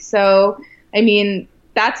week. So, I mean,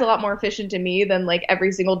 that's a lot more efficient to me than like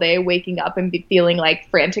every single day waking up and feeling like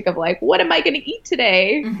frantic of like, what am I going to eat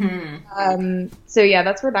today? So yeah,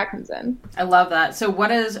 that's where that comes in. I love that. So what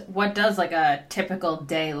does like a typical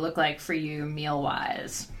day look like for you meal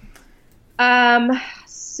wise?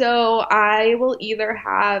 So I will either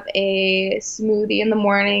have a smoothie in the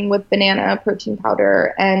morning with banana, protein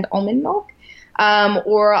powder, and almond milk,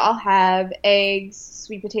 or I'll have eggs,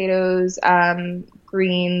 sweet potatoes,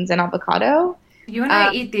 greens, and avocado. You and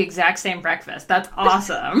I eat the exact same breakfast. That's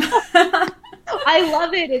awesome. I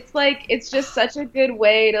love it. It's like, it's just such a good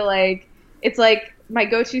way to like, it's like my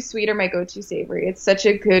go-to sweet or my go-to savory. It's such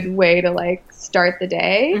a good way to like start the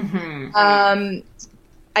day.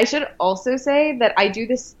 I should also say that I do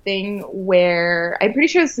this thing where, I'm pretty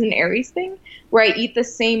sure this is an Aries thing, where I eat the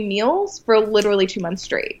same meals for literally 2 months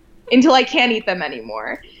straight until I can't eat them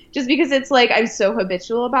anymore. Just because it's like, I'm so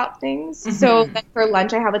habitual about things. So then for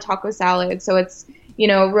lunch, I have a taco salad. So it's, you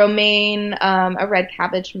know, romaine, a red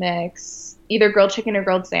cabbage mix, either grilled chicken or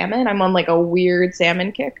grilled salmon. I'm on like a weird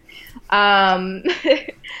salmon kick.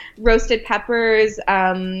 Roasted peppers,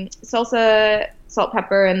 salsa, salt,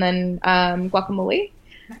 pepper, and then guacamole.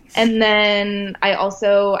 Nice. And then I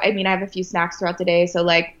have a few snacks throughout the day. So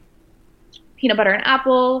like peanut butter and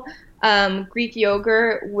apple, Greek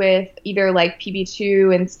yogurt with either like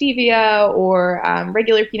PB2 and stevia, or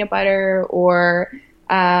regular peanut butter, or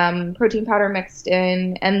protein powder mixed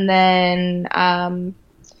in. And then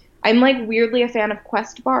I'm like weirdly a fan of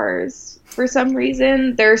Quest bars for some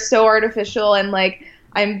reason. They're so artificial, and like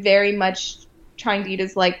I'm very much trying to eat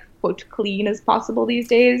as like quote clean as possible these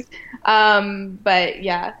days. But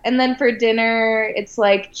yeah. And then for dinner, it's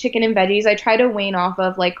like chicken and veggies. I try to wane off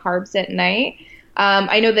of like carbs at night.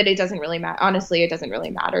 I know that it doesn't really matter. Honestly, it doesn't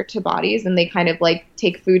really matter to bodies, and they kind of like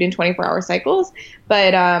take food in 24-hour cycles.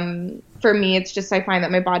 But for me, it's just I find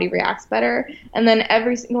that my body reacts better. And then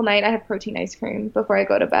every single night, I have protein ice cream before I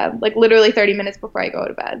go to bed, like literally 30 minutes before I go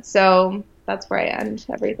to bed. So that's where I end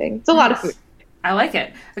everything. It's a lot of food. I like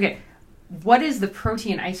it. Okay, what is the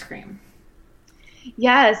protein ice cream?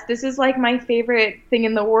 Yes, this is like my favorite thing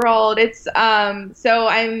in the world. It's so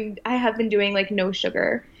I have been doing like no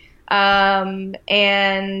sugar. And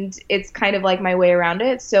it's kind of like my way around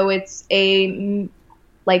it. So it's a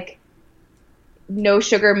like no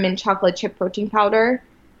sugar mint chocolate chip protein powder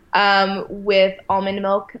with almond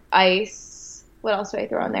milk, ice. What else do I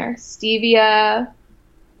throw in there? Stevia.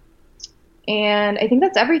 And I think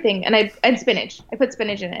that's everything. And spinach. I put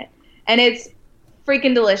spinach in it. And it's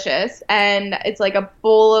freaking delicious. And it's like a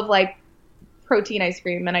bowl of like protein ice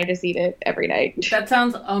cream, and I just eat it every night. That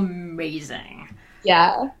sounds amazing.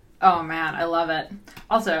 Yeah. Oh man, I love it.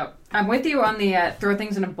 Also, I'm with you on the throw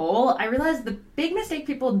things in a bowl. I realize the big mistake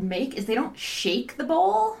people make is they don't shake the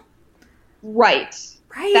bowl. Right.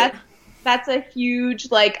 Right. That's a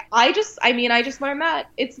huge, like, I just learned that.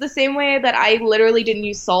 It's the same way that I literally didn't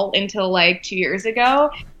use salt until like 2 years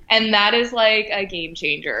ago. And that is like a game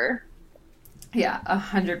changer. Yeah,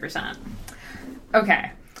 100%.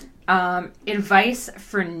 Okay. Advice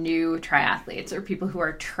for new triathletes or people who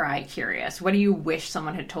are tri-curious. What do you wish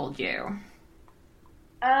someone had told you?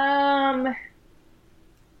 I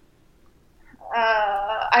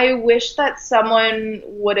wish that someone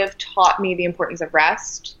would have taught me the importance of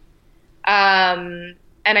rest. And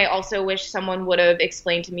I also wish someone would have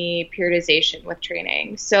explained to me periodization with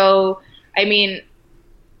training. So, I mean,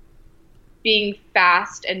 being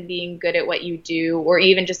fast and being good at what you do, or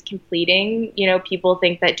even just completing, you know, people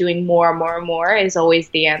think that doing more is always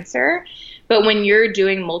the answer. But when you're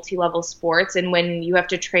doing multi-level sports and when you have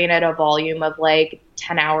to train at a volume of like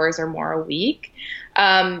 10 hours or more a week,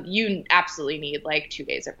 you absolutely need like 2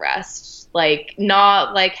 days of rest. Like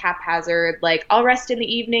not like haphazard, like I'll rest in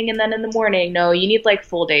the evening and then in the morning. No, you need like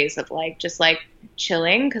full days of like just like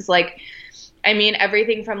chilling. Cause like, I mean,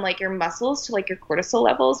 everything from like your muscles to like your cortisol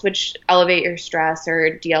levels, which elevate your stress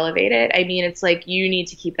or de-elevate it. I mean, it's like you need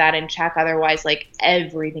to keep that in check. Otherwise, like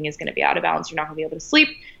everything is going to be out of balance. You're not going to be able to sleep.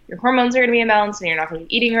 Your hormones are going to be imbalanced and you're not going to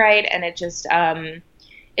be eating right. And it just,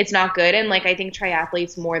 it's not good. And like, I think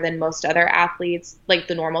triathletes more than most other athletes, like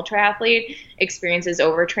the normal triathlete experiences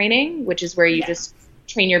overtraining, which is where you just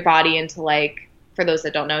train your body into like, for those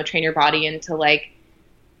that don't know, train your body into like,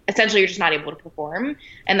 essentially you're just not able to perform.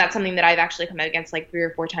 And that's something that I've actually come up against like 3 or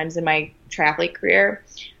 4 times in my triathlete career.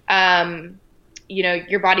 You know,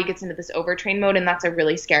 your body gets into this overtrain mode, and that's a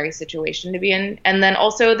really scary situation to be in. And then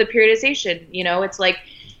also the periodization, you know, it's like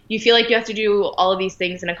you feel like you have to do all of these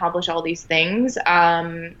things and accomplish all these things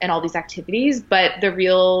and all these activities. But the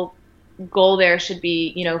real goal there should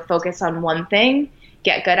be, you know, focus on one thing,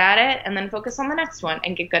 get good at it, and then focus on the next one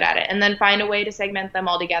and get good at it, and then find a way to segment them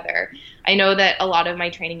all together. I know that a lot of my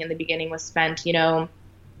training in the beginning was spent, you know,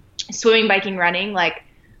 swimming, biking, running, like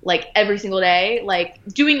every single day, like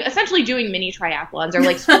essentially doing mini triathlons or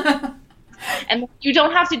like and you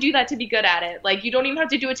don't have to do that to be good at it. Like you don't even have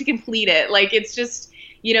to do it to complete it. Like it's just,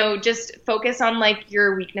 you know, just focus on like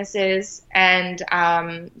your weaknesses, and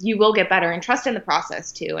you will get better, and trust in the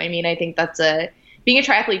process too. I mean, I think that's being a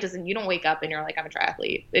triathlete you don't wake up and you're like, I'm a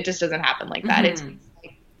triathlete. It just doesn't happen like that. Mm-hmm. It's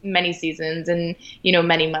like many seasons and, you know,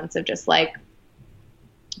 many months of just like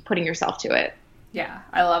putting yourself to it. Yeah,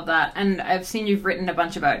 I love that. And I've seen you've written a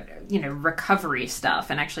bunch about, you know, recovery stuff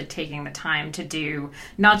and actually taking the time to do,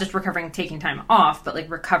 not just recovering, taking time off, but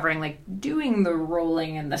like recovering, like doing the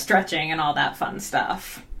rolling and the stretching and all that fun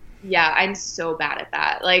stuff. Yeah, I'm so bad at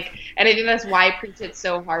that. Like, and I think that's why I preach it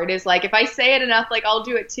so hard is like, if I say it enough, like I'll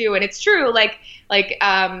do it too. And it's true. Like,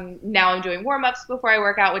 now I'm doing warm-ups before I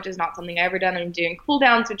work out, which is not something I've ever done. I'm doing cool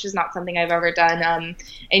downs, which is not something I've ever done.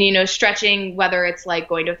 And, you know, stretching, whether it's like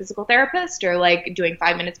going to a physical therapist or like doing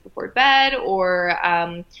 5 minutes before bed or,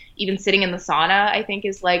 even sitting in the sauna, I think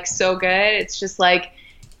is like so good. It's just like,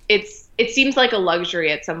 it seems like a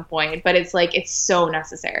luxury at some point, but it's like, it's so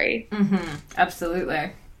necessary. Mm-hmm.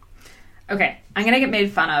 Absolutely. Okay, I'm going to get made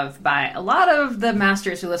fun of by a lot of the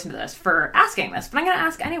masters who listen to this for asking this, but I'm going to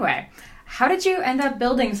ask anyway. How did you end up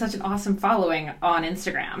building such an awesome following on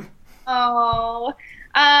Instagram? Oh,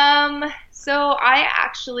 so I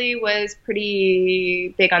actually was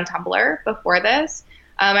pretty big on Tumblr before this.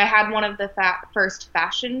 I had one of the first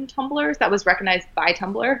fashion tumblers that was recognized by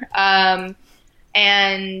Tumblr.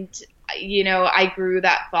 And, you know, I grew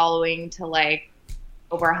that following to like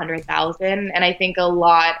over 100,000. And I think a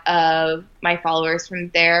lot of my followers from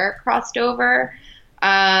there crossed over.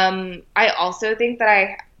 I also think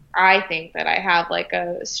that I think that I have like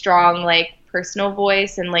a strong like personal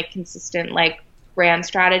voice and like consistent like brand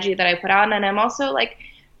strategy that I put out. And I'm also like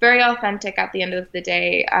very authentic at the end of the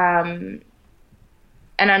day. And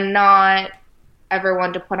I'm not ever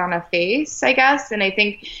one to put on a face, I guess. And I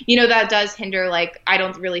think, you know, that does hinder, like, I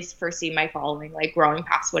don't really foresee my following, like, growing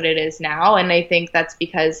past what it is now. And I think that's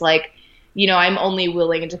because, like, you know, I'm only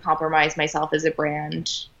willing to compromise myself as a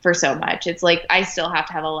brand for so much. It's like, I still have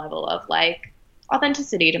to have a level of, like,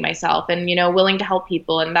 authenticity to myself and, you know, willing to help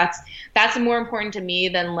people. And that's more important to me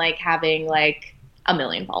than, like, having, like, 1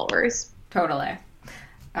 million followers. Totally.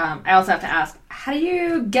 I also have to ask, how do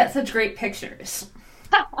you get such great pictures?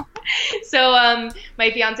 So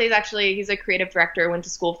my fiance is actually, he's a creative director, went to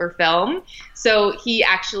school for film. So he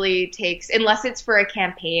actually takes, unless it's for a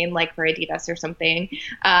campaign, like for Adidas or something,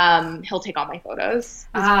 he'll take all my photos.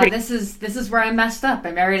 This is where I messed up.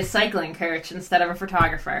 I married a cycling coach instead of a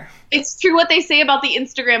photographer. It's true what they say about the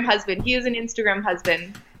Instagram husband. He is an Instagram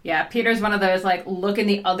husband. Yeah, Peter's one of those, like, look in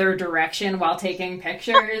the other direction while taking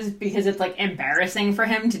pictures because it's, like, embarrassing for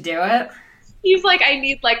him to do it. He's like, I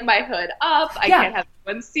need, like, my hood up. I can't have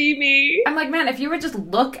anyone see me. I'm like, man, if you would just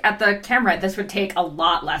look at the camera, this would take a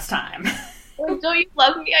lot less time. Like, don't you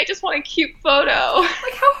love me? I just want a cute photo.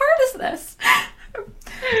 Like, how hard is this?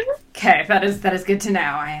 Okay, that is good to know.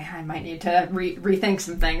 I might need to rethink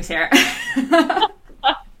some things here.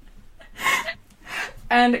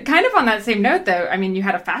 And kind of on that same note, though, I mean, you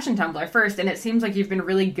had a fashion Tumblr first, and it seems like you've been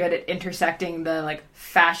really good at intersecting the, like,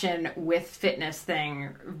 fashion with fitness thing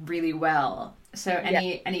really well. So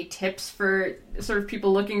any tips for sort of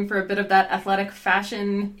people looking for a bit of that athletic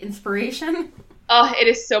fashion inspiration? Oh, it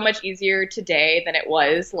is so much easier today than it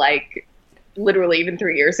was, like, literally even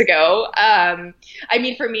 3 years ago. I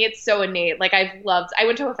mean, for me, it's so innate. Like, I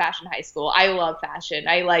went to a fashion high school. I love fashion.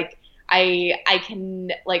 I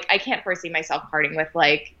can't foresee myself parting with,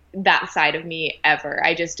 like, that side of me ever.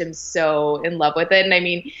 I just am so in love with it. And I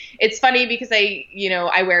mean, it's funny because I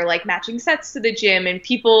wear, like, matching sets to the gym, and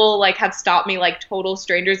people, like, have stopped me, like, total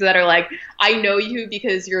strangers that are like, I know you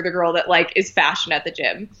because you're the girl that, like, is fashion at the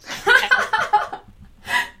gym.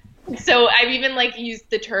 So I've even, like, used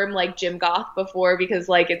the term, like, gym goth before because,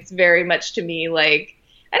 like, it's very much to me, like,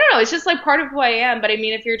 I don't know, it's just, like, part of who I am. But I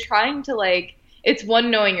mean, if you're trying to, like, it's one,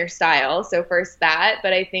 knowing your style. So first that,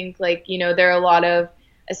 but I think, like, you know, there are a lot of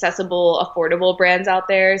accessible, affordable brands out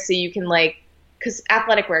there. So you can, like, because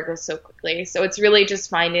athletic wear goes so quickly. So it's really just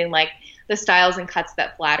finding, like, the styles and cuts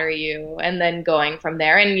that flatter you and then going from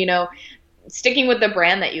there. And, you know, sticking with the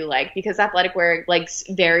brand that you like, because athletic wear, like,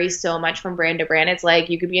 varies so much from brand to brand. It's like,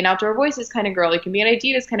 you could be an Outdoor Voices kind of girl. You can be an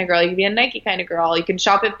Adidas kind of girl. You can be a Nike kind of girl. You can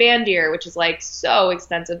shop at Bandier, which is, like, so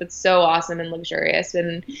expensive. It's so awesome and luxurious.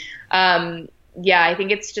 And, yeah, I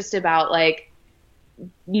think it's just about, like,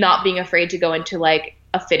 not being afraid to go into, like,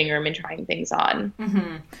 a fitting room and trying things on.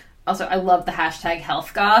 Mm-hmm. Also, I love the hashtag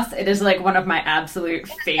healthgoth. It is, like, one of my absolute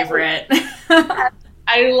favorite.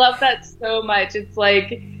 I love that so much. It's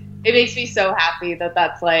like, it makes me so happy that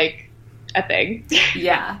that's, like, a thing.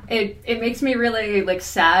 Yeah, it makes me really, like,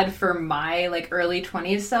 sad for my, like, early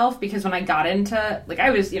 20s self, because when I got into, like,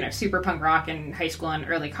 I was, you know, super punk rock in high school and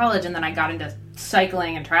early college, and then I got into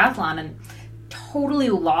cycling and triathlon and totally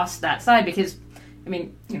lost that side because, I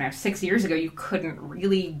mean, you know, 6 years ago, you couldn't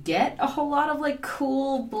really get a whole lot of, like,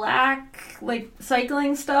 cool black, like,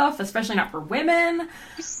 cycling stuff, especially not for women.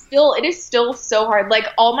 It is still so hard. Like,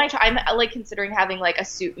 all my time, I'm, like, considering having, like, a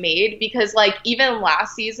suit made because, like, even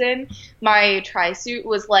last season, my tri-suit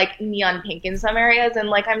was, like, neon pink in some areas. And,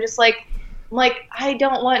 like, I'm just like, I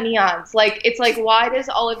don't want neons. Like, it's like, why does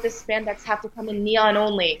all of this spandex have to come in neon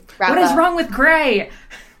only? What is wrong with gray?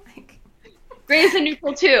 Gray is a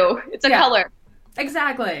neutral, too. It's a color.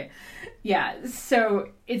 Exactly. Yeah. So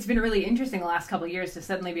it's been really interesting the last couple of years to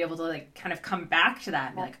suddenly be able to, like, kind of come back to that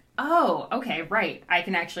and be like, oh, okay, right. I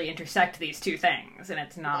can actually intersect these two things, and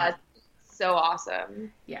it's not. That's so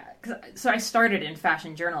awesome. Yeah. So I started in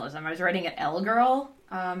fashion journalism. I was writing at Elle Girl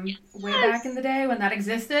way back in the day when that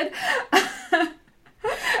existed.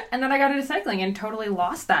 And then I got into cycling and totally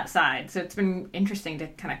lost that side. So it's been interesting to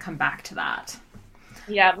kind of come back to that.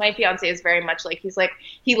 Yeah, my fiance is very much like,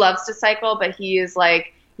 he loves to cycle, but he's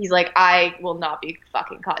like, I will not be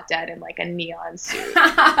fucking caught dead in, like, a neon suit.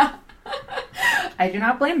 I do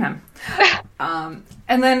not blame him. And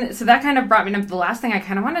then, so that kind of brought me to the last thing I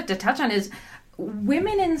kind of wanted to touch on is,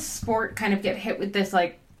 women in sport kind of get hit with this,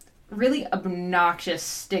 like, really obnoxious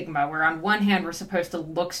stigma where on one hand we're supposed to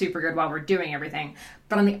look super good while we're doing everything,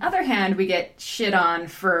 but on the other hand we get shit on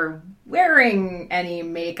for wearing any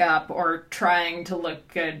makeup or trying to look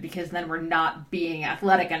good because then we're not being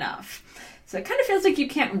athletic enough. So it kind of feels like you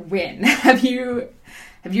can't win. Have you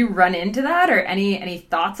run into that, or any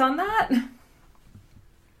thoughts on that?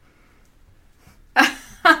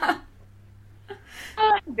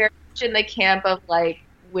 I'm very much in the camp of like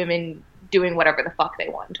women doing whatever the fuck they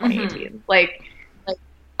want in 2018. Mm-hmm. Like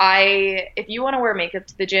if you want to wear makeup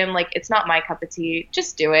to the gym, like, it's not my cup of tea.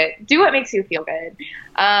 Just do it. Do what makes you feel good.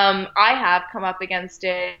 I have come up against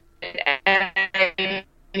it. And I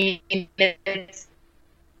mean, it's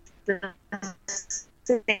the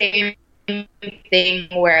same thing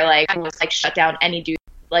where like I was like shut down any dude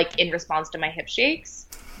like in response to my hip shakes.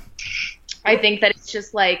 I think that it's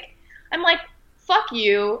just like, I'm like, fuck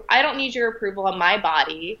you. I don't need your approval on my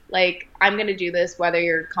body. Like, I'm going to do this whether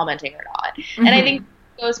you're commenting or not. Mm-hmm. And I think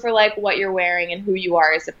it goes for, like, what you're wearing and who you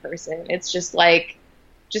are as a person. It's just, like,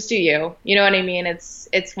 just do you. You know what I mean? It's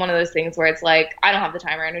one of those things where it's, like, I don't have the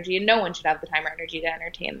time or energy, and no one should have the time or energy to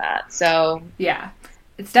entertain that. So, yeah.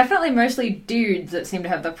 It's definitely mostly dudes that seem to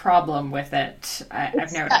have the problem with it,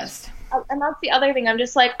 I've noticed. And that's the other thing. I'm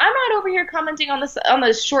just like, I'm not over here commenting on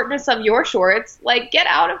the shortness of your shorts. Like, get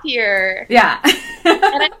out of here. Yeah. And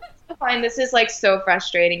I find this is like so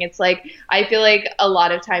frustrating. It's like, I feel like a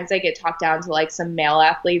lot of times I get talked down to like some male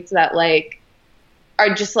athletes that like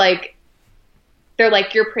are just like, they're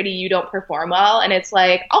like, you're pretty, you don't perform well. And it's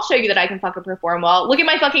like, I'll show you that I can fucking perform well. Look at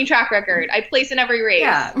my fucking track record. I place in every race.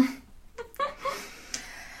 Yeah.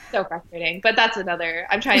 So frustrating. But that's another,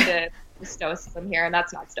 I'm trying to stoicism here, and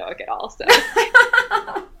that's not stoic at all. So.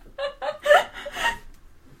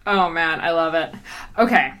 Oh man, I love it.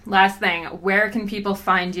 Okay, last thing. Where can people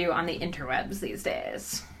find you on the interwebs these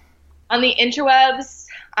days? On the interwebs,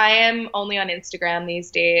 I am only on Instagram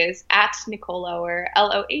these days, at Nicole Loher,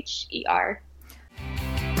 Loher.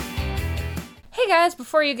 Hey guys,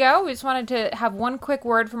 before you go, we just wanted to have one quick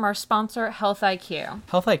word from our sponsor, Health IQ.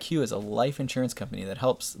 Health IQ is a life insurance company that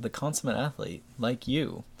helps the consummate athlete like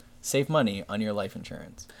you save money on your life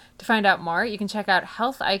insurance. To find out more, you can check out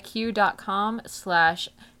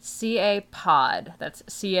healthiq.com/CAPOD. That's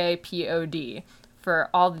CAPOD for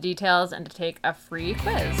all the details and to take a free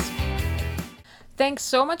quiz. Thanks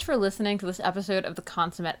so much for listening to this episode of the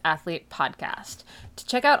Consummate Athlete Podcast. To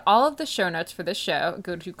check out all of the show notes for this show,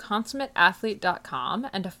 go to consummateathlete.com,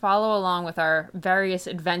 and to follow along with our various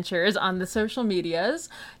adventures on the social medias,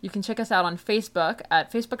 you can check us out on Facebook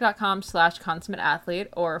at facebook.com/consummateathlete,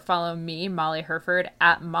 or follow me, Molly Herford,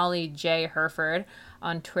 at Molly J. Herford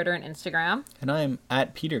on Twitter and Instagram. And I'm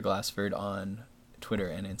at Peter Glassford on Twitter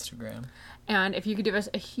and Instagram. And if you could do us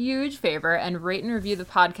a huge favor and rate and review the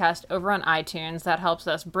podcast over on iTunes, that helps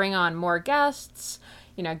us bring on more guests,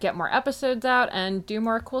 get more episodes out, and do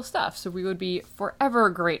more cool stuff. So we would be forever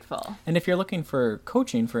grateful. And if you're looking for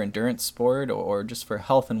coaching for endurance sport or just for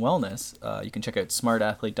health and wellness, you can check out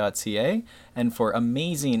smartathlete.ca. And for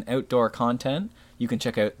amazing outdoor content, you can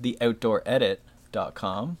check out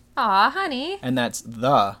theoutdooredit.com. Aw, honey. And that's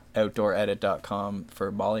theoutdooredit.com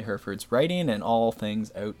for Molly Herford's writing and all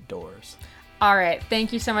things outdoors. All right.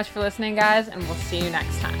 Thank you so much for listening, guys, and we'll see you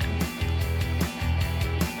next time.